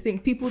think that's the thing.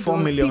 People $4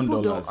 don't. million,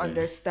 People don't eh?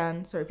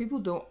 understand. Sorry, people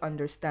don't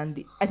understand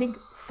the. I think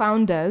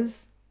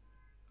founders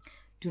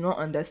do not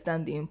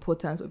understand the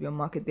importance of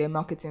their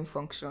marketing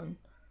function.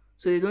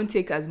 So they don't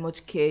take as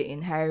much care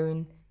in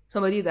hiring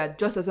somebody that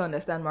just doesn't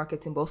understand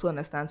marketing but also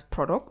understands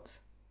product,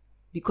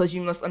 because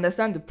you must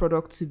understand the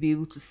product to be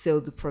able to sell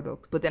the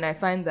product. But then I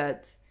find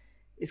that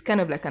it's kind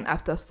of like an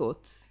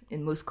afterthought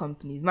in most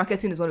companies.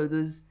 Marketing is one of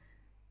those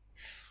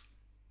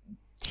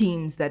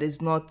teams that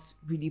is not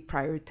really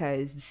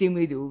prioritized the same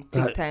way they will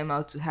take time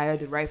out to hire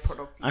the right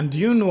product. And do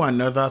you know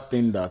another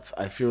thing that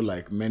I feel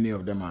like many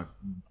of them are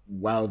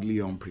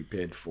wildly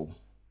unprepared for?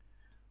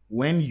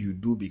 When you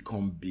do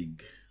become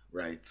big,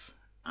 right,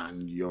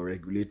 and your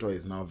regulator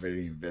is now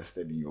very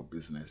invested in your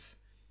business,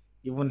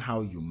 even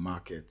how you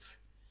market,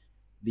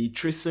 the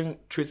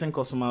treating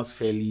customers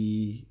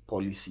fairly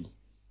policy.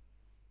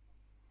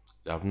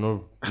 I've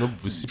no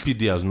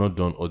CPD has not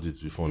done audits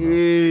before now.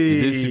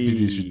 Hey. The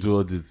CPD should do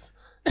audits.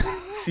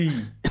 See,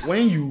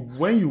 when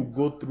you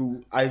go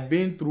through, I've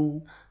been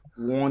through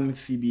one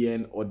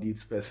CBN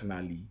audit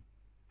personally,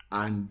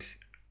 and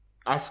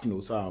ask no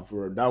sir,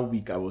 for that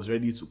week I was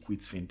ready to quit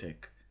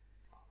fintech.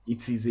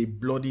 It is a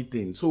bloody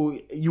thing. So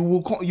you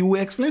will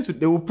explain to,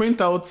 they will print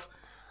out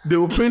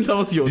your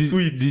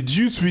tweet. Did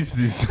you tweet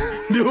this?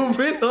 They will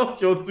print out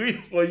your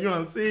tweet for you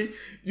and say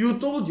you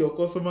told your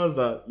customers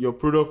that your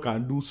product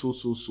can do so.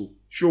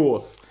 Show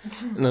us.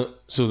 No,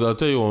 so I'll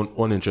tell you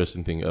one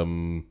interesting thing.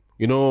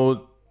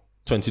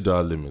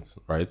 $20 limit,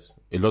 right?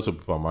 A lot of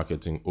people are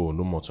marketing, no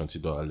more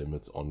 $20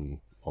 limits on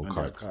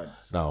cards.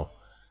 Now,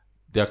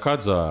 their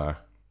cards are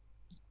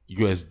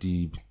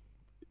USD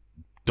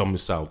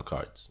domiciled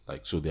cards.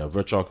 Like, so they are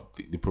virtual.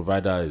 The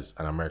provider is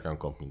an American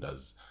company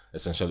that's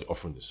essentially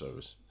offering the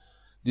service.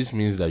 This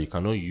means that you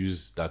cannot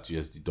use that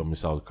USD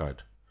domiciled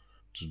card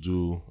to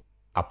do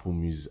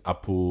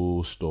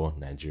Apple Store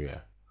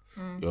Nigeria.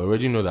 You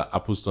already know that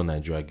Apple Store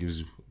Nigeria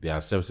there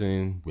are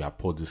certain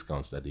poor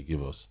discounts that they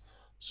give us.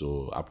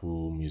 So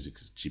Apple Music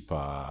is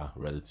cheaper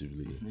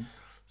relatively.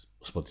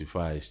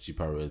 Spotify is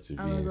cheaper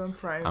relatively.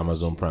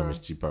 Amazon Prime is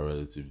cheaper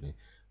relatively.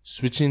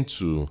 Switching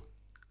to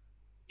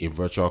a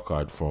virtual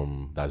card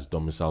that's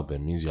domiciled there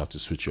means you have to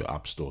switch your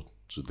app store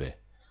to there.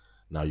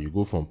 Now you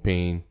go from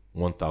paying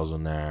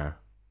 1,000 naira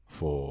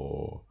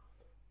for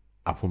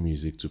Apple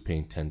Music to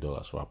paying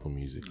 $10 for Apple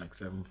Music. Like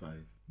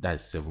 7.5. That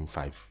is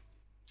 7.5.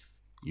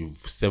 You've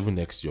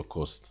 7x your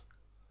cost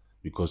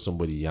because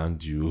somebody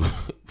yarned you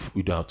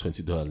without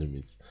 $20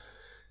 limits.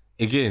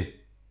 Again,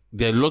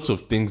 there are lots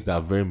of things that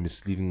are very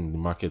misleading in the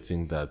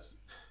marketing that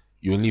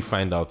you only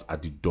find out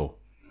at the door.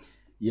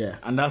 Yeah,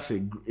 and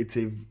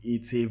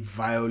it's a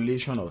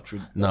violation of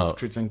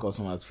treating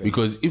customers fairly.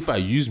 Because if I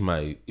use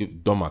my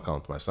DOM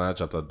account, my Standard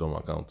Chartered DOM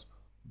account,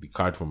 the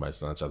card from my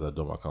Standard Chartered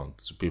DOM account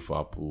to pay for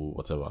Apple,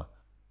 whatever,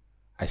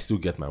 I still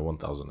get my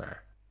 1,000 naira.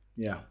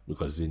 Yeah.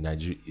 Because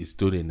it's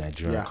still a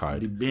Nigerian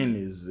card. The bin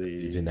is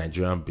a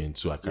Nigerian bin,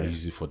 so I can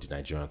use it for the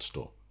Nigerian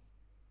store.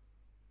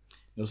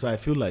 No, so I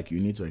feel like you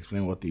need to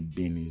explain what a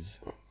bin is.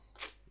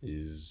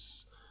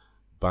 Is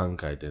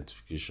bank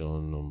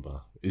identification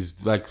number.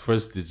 It's like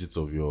first digits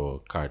of your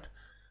card.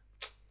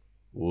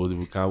 Well,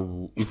 we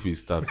can if we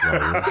start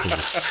now.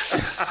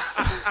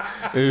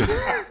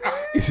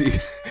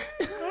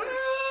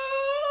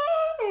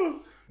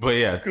 But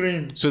yeah,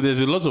 so there's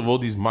a lot of all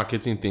these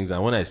marketing things,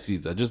 and when I see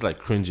it, I just like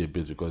cringe a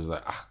bit because it's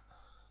like,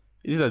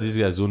 is it that these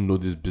guys don't know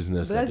this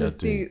business that they're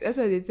doing? That's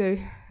why they tell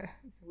you.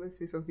 Let's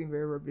say something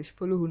very rubbish.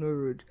 Follow who no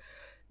road.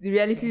 The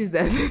reality is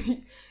that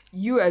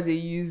you as a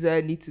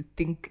user need to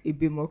think a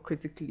bit more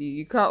critically.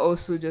 You can't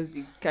also just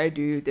be carried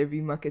away with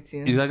every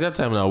marketing. It's like that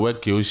time now where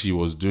Kyoshi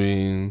was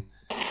doing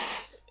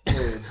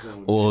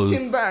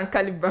Timber and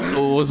Caliber.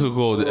 What's it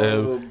called?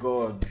 Oh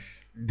God.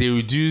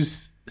 They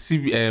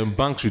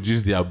banks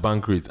reduce their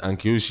bank rate, and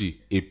Kyoshi,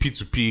 a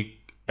P2P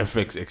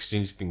FX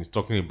exchange thing, is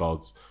talking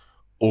about,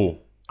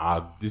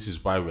 this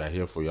is why we are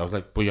here for you. I was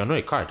like, but you're not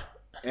a card.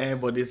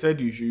 But they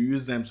said you should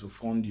use them to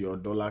fund your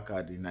dollar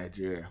card in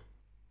Nigeria.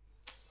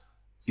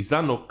 Is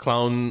that not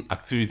clown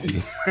activity?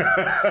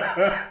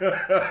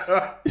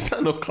 Is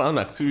that not clown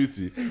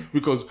activity?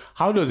 Because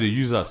how does a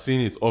user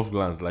seeing it off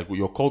glance, like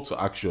your call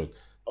to action,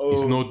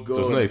 does not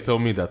tell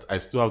me that I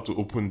still have to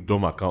open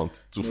DOM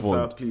account to fund?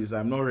 Sir, please,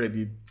 I'm not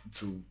ready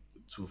to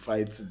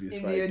fight this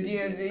fight.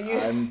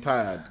 I'm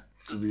tired,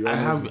 to be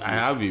honest. I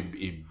have a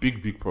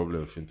big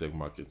problem with fintech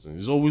marketing.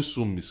 It's always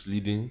so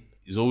misleading.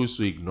 It's always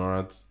so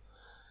ignorant.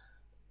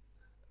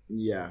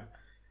 Yeah.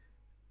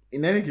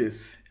 In any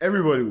case,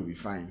 everybody will be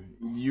fine.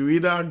 You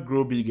either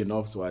grow big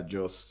enough to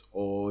adjust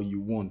or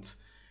you won't.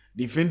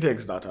 The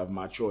fintechs that have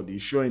matured,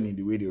 it's showing in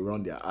the way they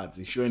run their ads,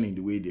 it's showing in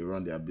the way they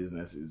run their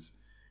businesses.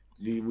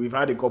 we've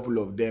had a couple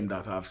of them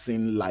that have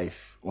seen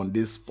life on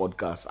this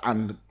podcast,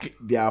 and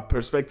their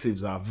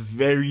perspectives are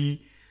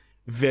very,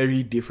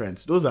 very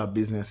different. Those are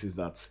businesses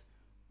that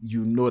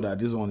you know that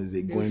this one is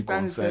a They'll going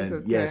stand the test concern.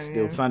 of Yes, time,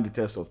 they'll yeah. stand the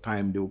test of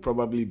time. They will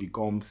probably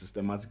become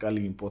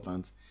systematically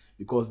important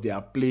because they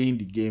are playing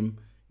the game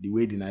the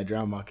way the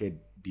Nigerian market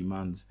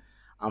demands.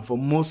 And for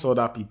most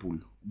other people,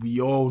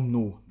 we all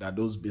know that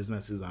those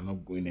businesses are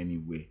not going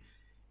anywhere.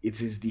 It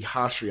is the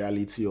harsh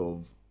reality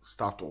of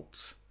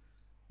startups.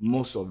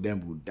 Most of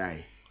them will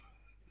die.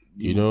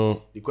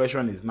 The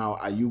question is now,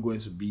 are you going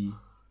to be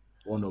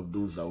one of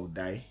those that will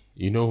die?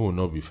 You know who will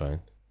not be fine?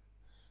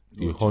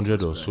 The Oh,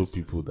 100 or Jesus so Christ.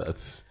 people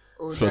that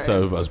Oh,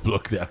 Flutterwave has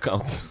blocked their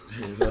accounts.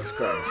 Jesus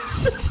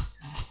Christ.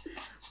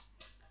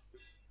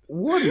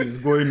 What is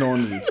going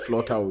on with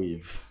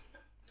Flutterwave?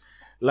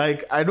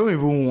 Like, I don't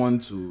even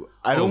want to.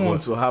 I don't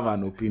want to have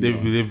an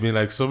opinion. They've been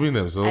like subbing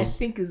I themselves.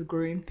 think it's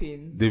growing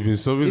pains. They've been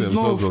subbing It's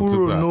not themselves on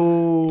Furo, Twitter.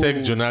 no.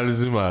 Tech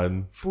journalism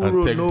and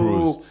Furo, tech no.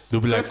 bros. They'll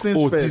be First like,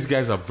 things oh, first. these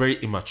guys are very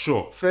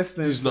immature. First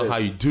things This is not first. how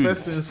you do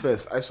First it. things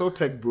first. I saw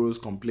tech bros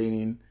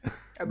complaining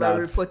About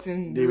that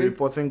reporting the the way-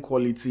 reporting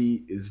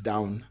quality is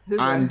down. Those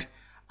And are-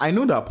 I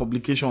know that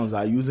publications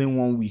are using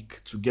 1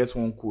 week to get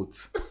one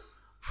quote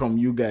from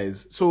you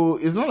guys. So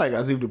it's not like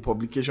as if the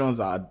publications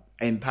are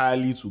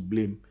entirely to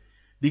blame.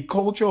 The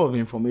culture of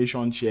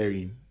information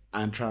sharing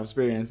and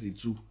transparency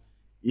too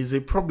is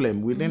a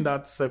problem within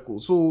that circle.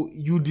 So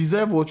you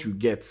deserve what you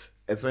get,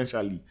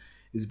 essentially,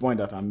 is the point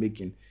that I'm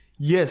making.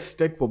 Yes,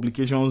 tech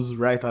publications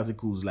write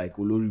articles like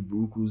Olori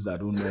Burukus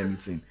that don't know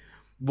anything.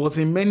 But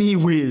in many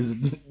ways,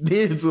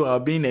 they too are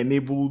being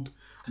enabled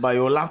by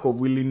your lack of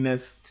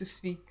willingness to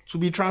speak. to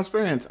be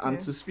transparent and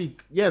to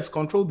speak. Yes,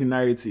 control the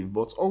narrative,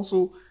 but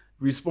also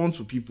respond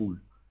to people.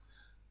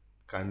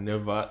 Can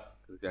never,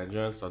 the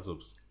Nigerian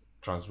startups,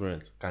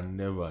 transparent. Can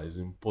never. It's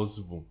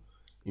impossible.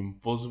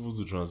 Impossible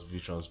to be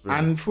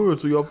transparent. And Furo,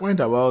 to your point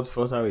about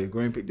Flutterwave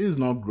growing pains, this is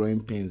not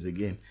growing pains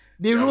again.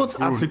 They wrote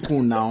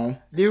article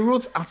now. They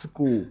wrote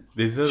article.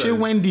 They said Shey that-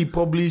 Wendy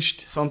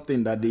published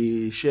something that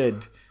they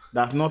shared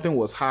that nothing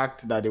was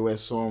hacked, that there were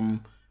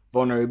some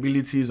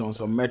vulnerabilities on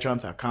some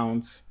merchant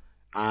accounts,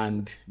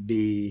 and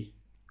they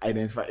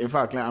identified. In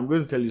fact, I'm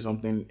going to tell you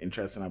something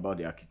interesting about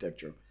the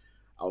architecture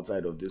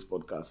outside of this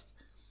podcast.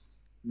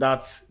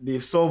 That they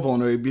saw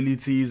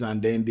vulnerabilities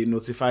and then they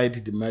notified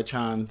the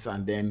merchants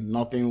and then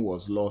nothing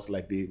was lost,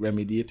 like they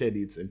remediated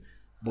it.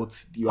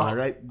 But you are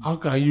right. How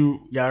can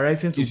you? You are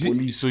writing to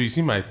police So you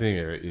see, my thing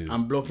is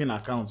and blocking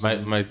accounts.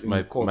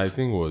 my courts.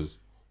 thing was,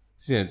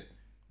 see,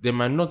 there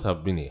might not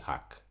have been a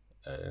hack.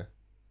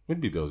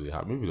 Maybe there was a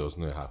hack. Maybe there was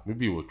no hack.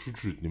 Maybe it was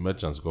true. The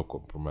merchants got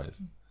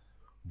compromised,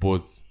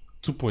 but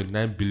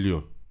 2.9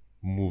 billion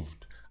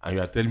moved, and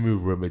you are telling me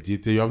we've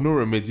remediated. You have not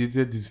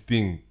remediated this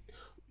thing.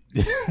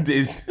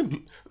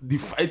 The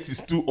fight is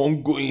still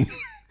ongoing.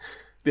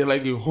 There are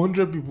like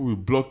 100 people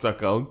with blocked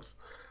accounts,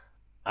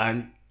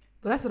 and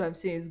But that's what I'm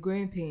saying. It's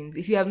growing pains.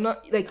 If you have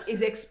not, like,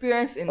 it's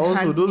experience in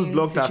Also, those handling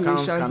blocked accounts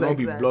situations cannot like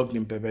be that. blocked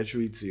in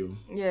perpetuity.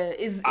 Yeah,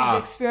 it's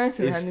experience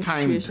in It's handling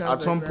timed. situations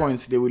At some like point,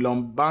 they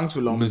will banks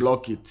will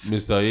unblock it.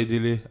 Mr.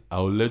 Edele, I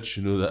will let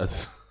you know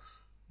that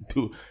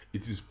though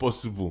it is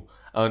possible.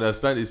 I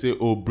understand they say,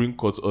 oh, bring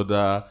court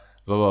order,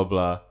 blah blah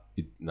blah.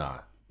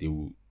 They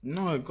will.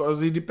 No,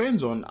 because it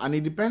depends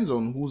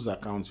on whose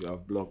accounts you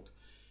have blocked.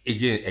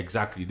 Again,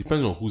 exactly. It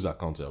depends on whose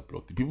account they are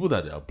blocked. The people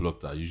that they are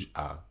blocked are usually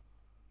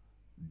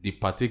they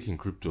partake in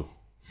crypto. that.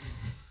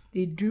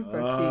 They do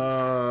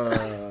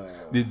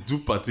partake. They do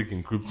partake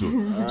in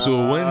crypto.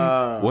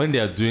 So when they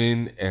are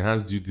doing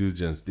enhanced due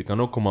diligence, they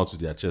cannot come out to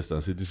their chest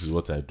and say, this is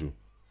what I do.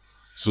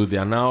 So they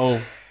are now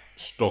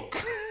stuck.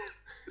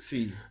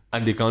 See,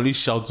 And they can only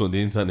shout on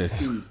the internet.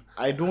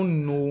 I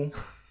don't know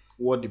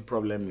what the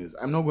problem is.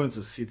 I'm not going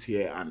to sit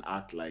here and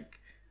act like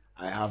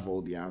I have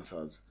all the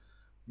answers.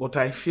 But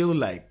I feel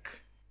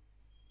like,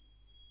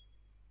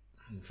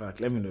 in fact,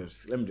 let me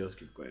just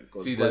keep going.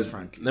 Because quite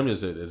frankly, let me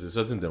just say, there's a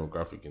certain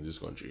demographic in this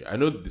country. I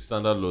know the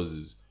standard laws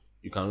is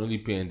you can only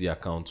pay in the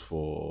account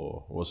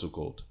for, what's it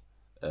called,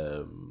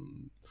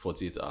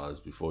 48 hours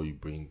before you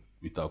bring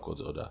without court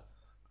order.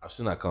 I've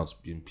seen accounts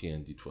being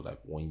PND'd for like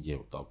 1 year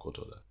without court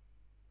order.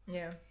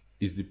 Yeah.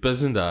 It's the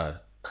person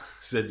that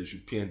said they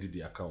should PND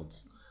the account.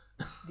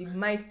 They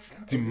might.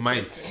 They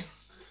might.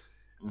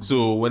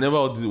 So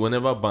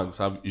whenever banks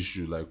have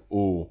issue like,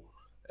 we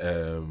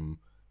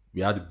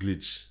had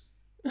glitch,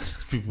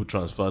 people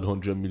transferred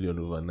 100 million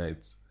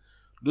overnight.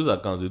 Those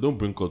accounts, they don't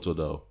bring court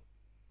order.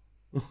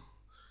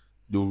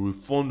 They'll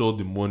refund all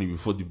the money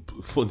before the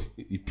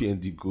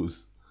PND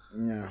goes.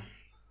 yeah.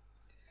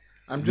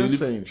 I'm just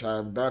saying,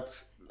 Chad,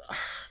 that's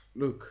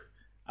look,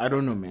 I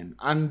don't know, man.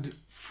 And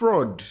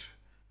fraud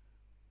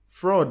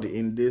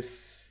in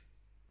this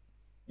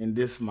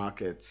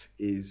market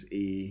is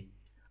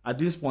at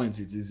this point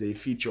it is a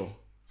feature.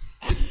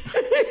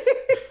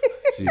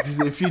 It is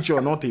a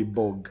feature, not a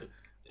bug.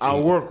 Our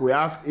work, we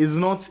ask, is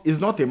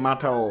not a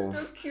matter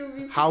of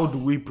how do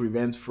we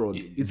prevent fraud.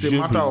 It's a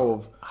matter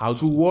of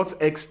to what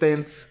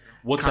extent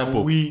what can type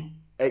of we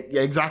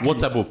Yeah, exactly. What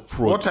type of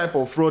fraud? What type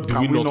of fraud do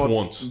can we we not not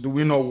want? Do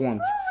we not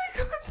want?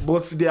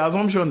 But the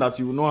assumption that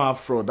you will not have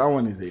fraud, that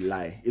one is a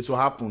lie. It will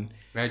happen.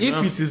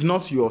 Nigerian- If it is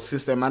not your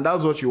system and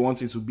that's what you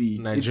want it to be,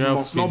 Nigerian it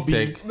must not be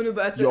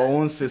fintech- your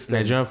own system.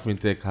 Nigerian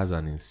fintech has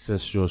an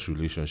incestuous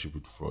relationship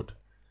with fraud.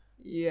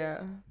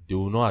 Yeah. They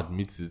will not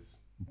admit it,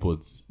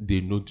 but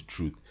they know the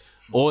truth.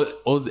 All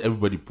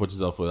everybody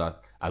punches out for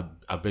that.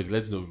 I beg,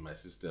 let's know with my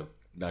system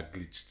that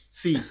glitched.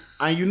 See,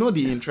 and you know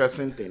the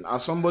interesting thing,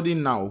 as somebody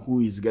now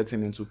who is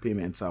getting into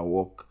payments at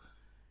work,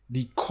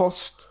 the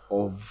cost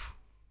of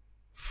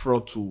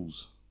fraud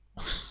tools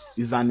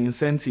is an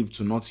incentive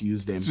to not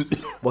use them,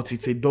 but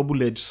it's a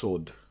double-edged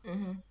sword.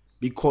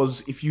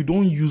 Because if you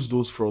don't use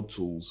those fraud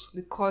tools,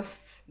 The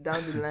cost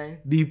down the line.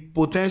 the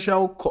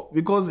potential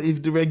because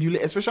if the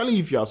especially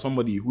if you are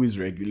somebody who is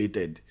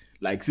regulated,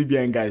 like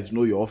CBN guys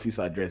know your office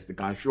address, they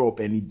can show up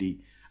any day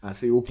and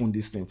say, open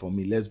this thing for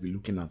me, let's be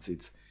looking at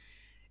it.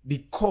 The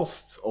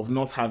cost of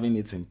not having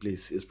it in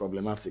place is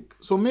problematic.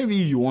 So maybe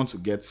you want to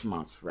get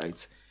smart,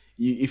 right?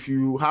 If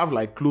you have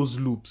like closed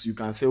loops, you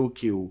can say,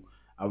 okay,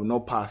 I will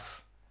not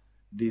pass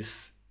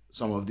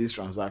some of these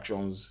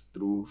transactions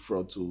through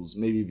fraud tools,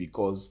 maybe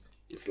because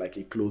it's like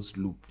a closed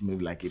loop,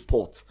 maybe like a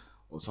port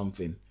or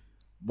something.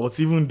 But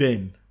even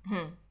then,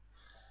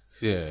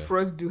 Yeah.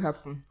 Fraud do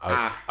happen.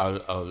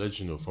 I'll let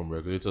you know from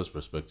regulator's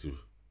perspective.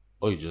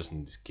 All you just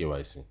need is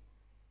KYC.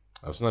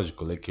 As soon as you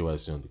collect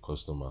KYC on the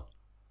customer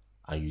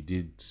and you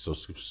did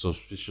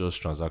suspicious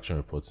transaction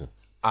reporting,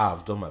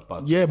 I've done my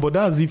part. yeah, but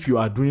that's if you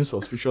are doing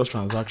suspicious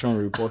transaction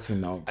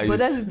reporting now. But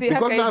that's the thing. How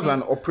Because can that's you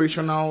an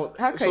operational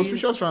How can you-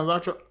 suspicious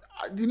transaction.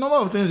 The number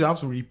of things you have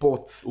to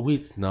report.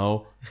 Wait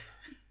now,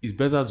 it's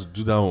better to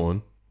do that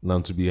one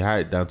than to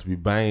be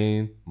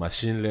buying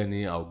machine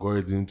learning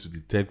algorithm to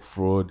detect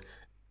fraud.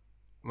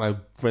 My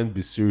friend,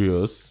 be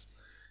serious.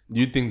 Do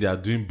you think they are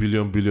doing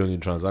billion in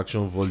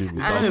transaction volume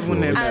without It's not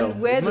even fraud? ML.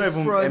 And where It's not the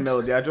even fraud-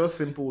 ML. They are just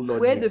simple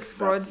logic. where the that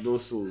fraud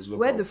those tools look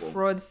where out the for.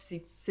 fraud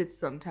sits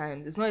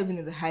sometimes, it's not even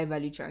in the high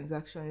value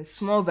transaction, it's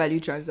small value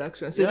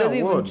transaction, so it Yeah, doesn't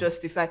even word.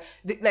 justify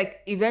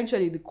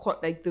eventually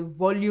the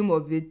volume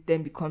of it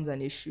then becomes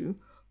an issue.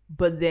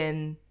 But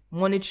then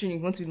monitoring, you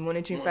want to be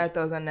monitoring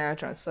 5,000 naira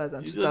transfers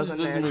and It 2,000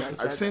 doesn't naira make-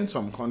 transfers. I've seen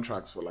some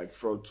contracts for like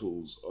fraud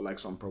tools or like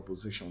some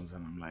propositions,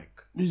 and I'm like,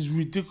 It's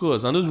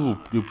ridiculous. And those people,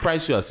 they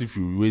price you as if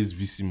you raise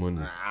VC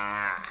money.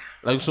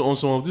 Like, so on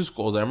some of these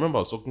calls, I remember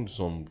I was talking to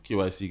some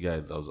KYC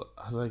guy that I was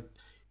like,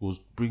 he was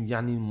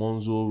bringing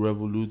Monzo,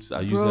 Revolut.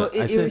 I used Bro, that.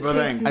 it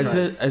irritates me.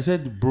 I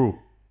said, bro,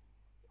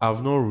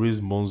 I've not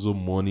raised Monzo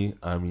money.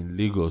 I'm in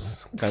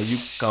Lagos. Can you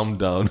calm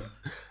down?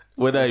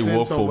 Whether I seen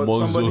work for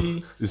Monzo,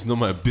 somebody- it's not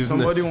my business.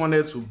 somebody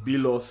wanted to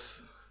bill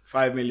us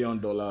 $5 million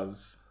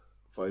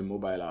for a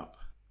mobile app.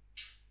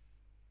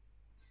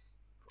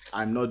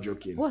 I'm not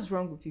joking. What's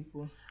wrong with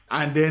people?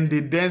 And then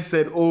they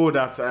said, they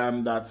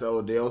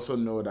also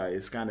know that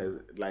it's kind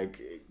of like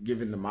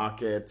giving the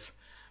market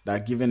this,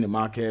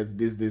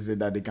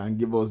 that they can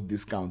give us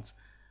discounts.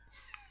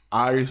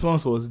 Our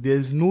response was,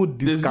 there's no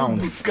discount.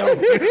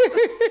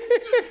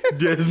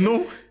 There's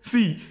no,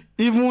 see,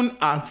 even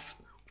at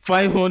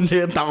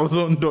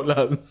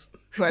 $500,000,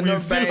 We're we not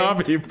still buying.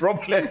 have a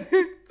problem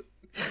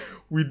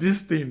with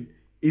this thing.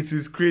 It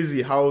is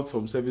crazy how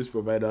some service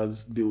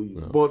providers bill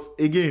you. But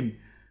again,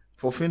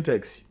 for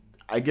fintechs,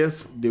 I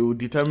guess they will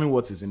determine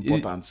what is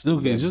important. to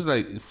Look, them. it's just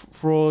like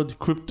fraud.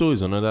 Crypto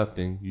is another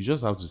thing. You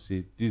just have to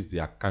say, this is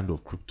the kind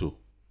of crypto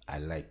I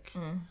like.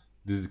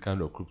 This is the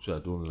kind of crypto I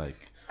don't like.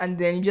 And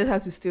then you just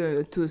have to stay on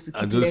your toes to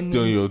keep And just learning. stay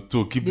on your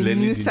toe. Keep the learning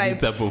new the new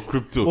types. type of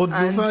crypto. But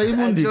And Musa,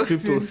 even the adjusting.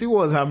 crypto, see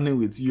what's happening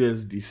with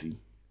USDC.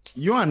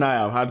 You and I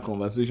have had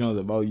conversations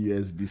about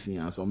USDC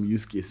and some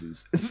use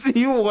cases.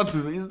 See what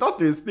is it's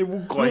not a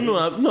stable coin.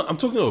 I'm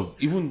talking of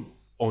even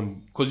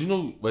on, because you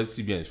know when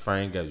CBN is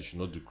firing guys, you should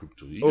not do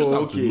crypto. You just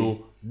have to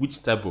know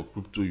which type of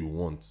crypto you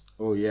want.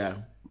 Oh yeah.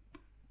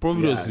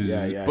 Providence is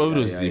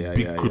a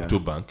big yeah. crypto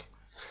bank.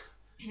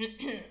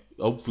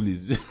 Hopefully,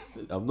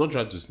 I'm not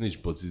trying to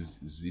snitch, but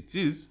it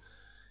is.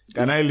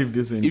 Can I leave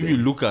this in? If there? you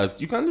look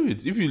at, you can leave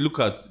it. If you look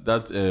at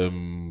that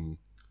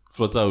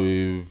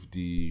Flutterwave,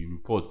 the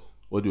report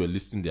where they were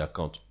listing the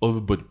account,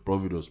 everybody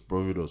Providence,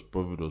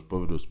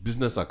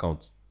 business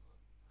account.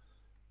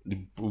 The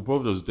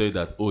Providence tell you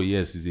that, oh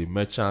yes, he's a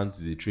merchant,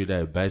 he's a trader,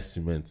 he buys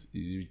cement.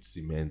 It's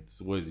cement.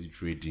 What is he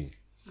trading?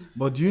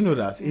 But do you know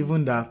that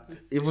even all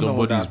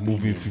Somebody that is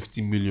moving thing,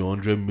 50 million,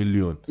 100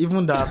 million.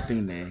 even that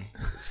thing,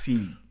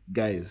 see,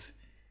 guys,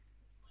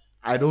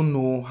 I don't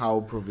know how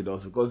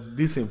Providence, because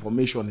this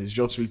information is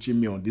just reaching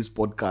me on this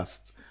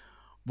podcast.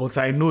 But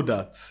I know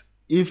that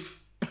if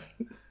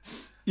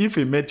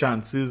a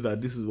merchant says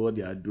that this is what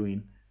they are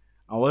doing,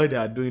 and what they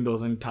are doing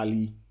doesn't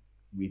tally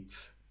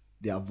with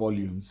their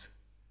volumes,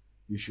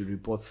 you should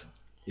report.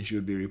 You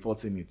should be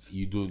reporting it.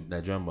 You do,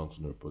 Nigerian banks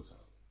will not report it.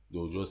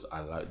 They'll just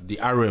allow the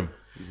RM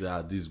is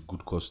this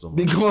good customer.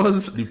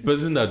 Because The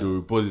person that they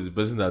report is the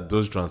person that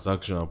does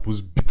transaction and puts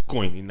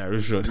Bitcoin in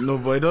narration. no,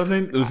 but it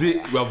doesn't. They'll say,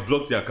 we have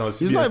blocked the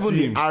account. It's not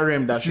even the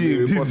RM that should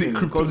be this is a reporting,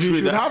 crypto because you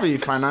should trader. have a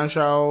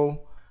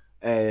financial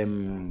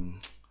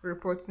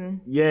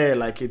Reporting. Yeah,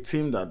 like a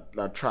team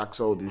that tracks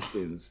all these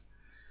things.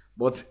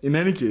 But in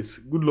any case,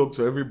 good luck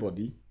to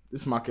everybody.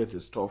 This market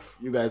is tough.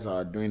 You guys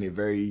are doing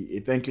a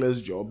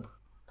thankless job.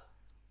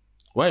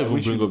 Why I even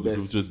wish you bring up the the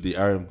best. crypto, the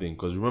RM thing?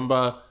 Because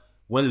remember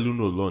when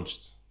Luno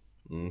launched,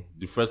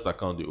 the first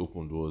account they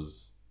opened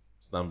was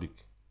Stanbic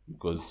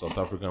because South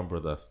African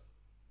brothers.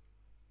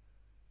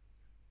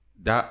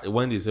 That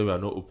when they said we are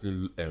not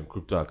opening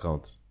crypto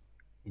accounts,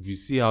 if you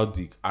see how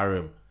the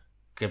RM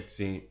kept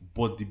saying,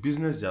 but the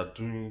business they are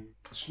doing,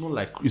 it's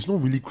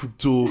not really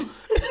crypto.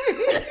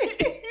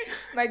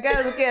 My guy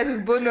was looking at his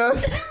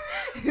bonus.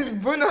 His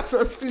bonus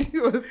was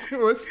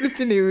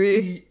slipping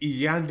away.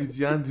 He yawned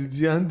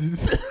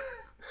it.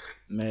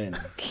 Man.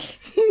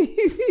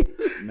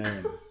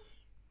 Man.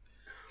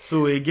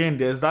 So again,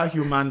 there's that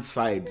human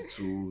side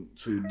to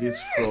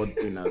this fraud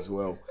thing as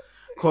well.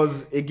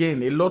 Because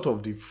again, a lot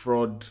of the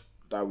fraud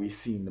that we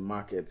see in the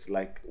markets,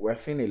 like we're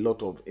seeing a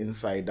lot of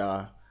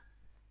insider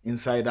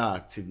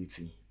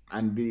activity.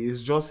 And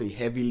it's just a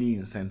heavily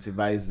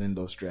incentivized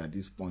industry at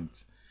this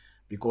point.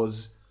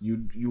 Because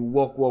you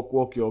work,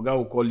 your guy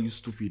will call you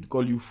stupid,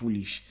 call you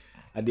foolish.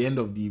 At the end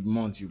of the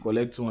month, you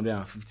collect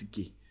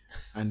 250k.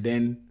 And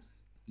then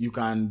you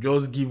can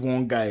just give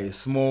one guy a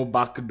small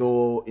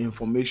backdoor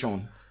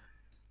information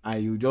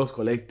and you just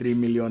collect 3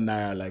 million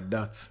naira like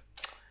that.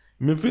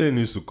 Mayfield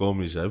needs to call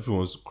me, if he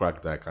wants to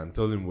crack that, I can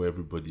tell him where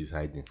everybody is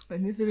hiding.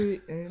 Mayfield,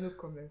 no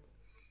comments.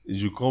 You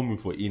should call me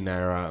for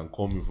naira and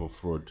call me for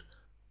fraud.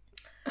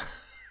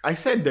 I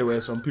said there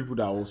were some people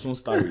that will soon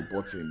start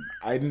reporting.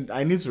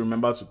 I need to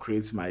remember to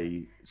create my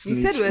snitch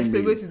You said we were still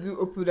email. going to do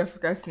Open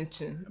Africa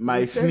snitching. My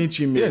You said- snitch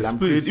email. Yes, I'm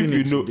please. creating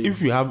it today.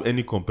 If you have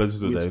any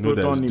competitors that with you know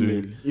that Proton is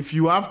email. doing, If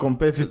you have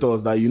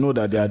competitors that you know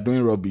that they are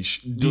doing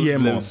rubbish,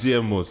 DM us.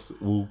 DM us.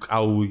 I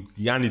will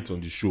yarn it on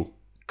the show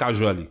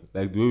casually,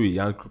 like the way we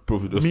yarn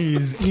Providence. Me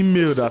is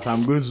email that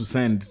I'm going to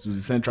send to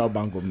the Central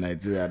Bank of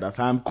Nigeria that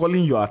I'm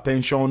calling your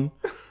attention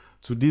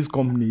to this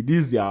company.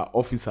 This is their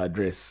office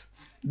address.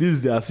 This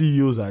is their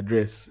CEO's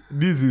address.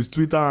 This is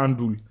Twitter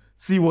handle.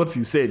 See what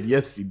he said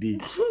yesterday.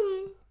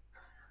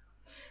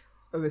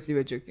 Obviously,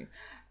 we're joking.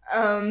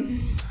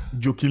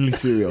 Jokingly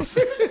serious.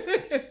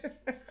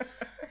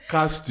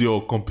 Cast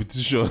your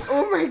competition.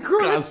 Oh my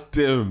god. Cast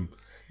them.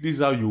 This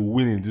is how you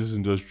win in this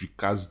industry.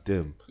 Cast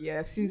them. Yeah,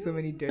 I've seen so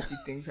many dirty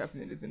things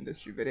happen in this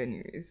industry. But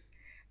anyways,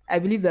 I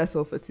believe that's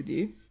all for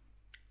today.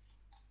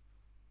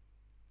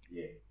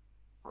 Yeah.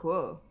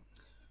 Cool.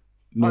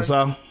 No,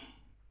 sir.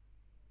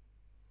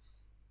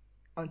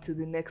 Until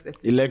the next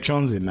episode.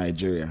 Elections in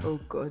Nigeria. Oh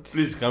god.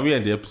 Please, can we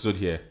end the episode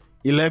here?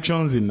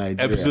 Elections in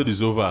Nigeria. Episode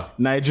is over.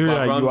 Nigeria,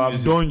 Background you have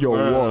music. done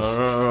your worst.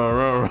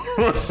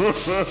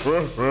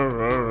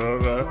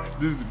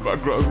 This is the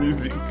background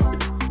music.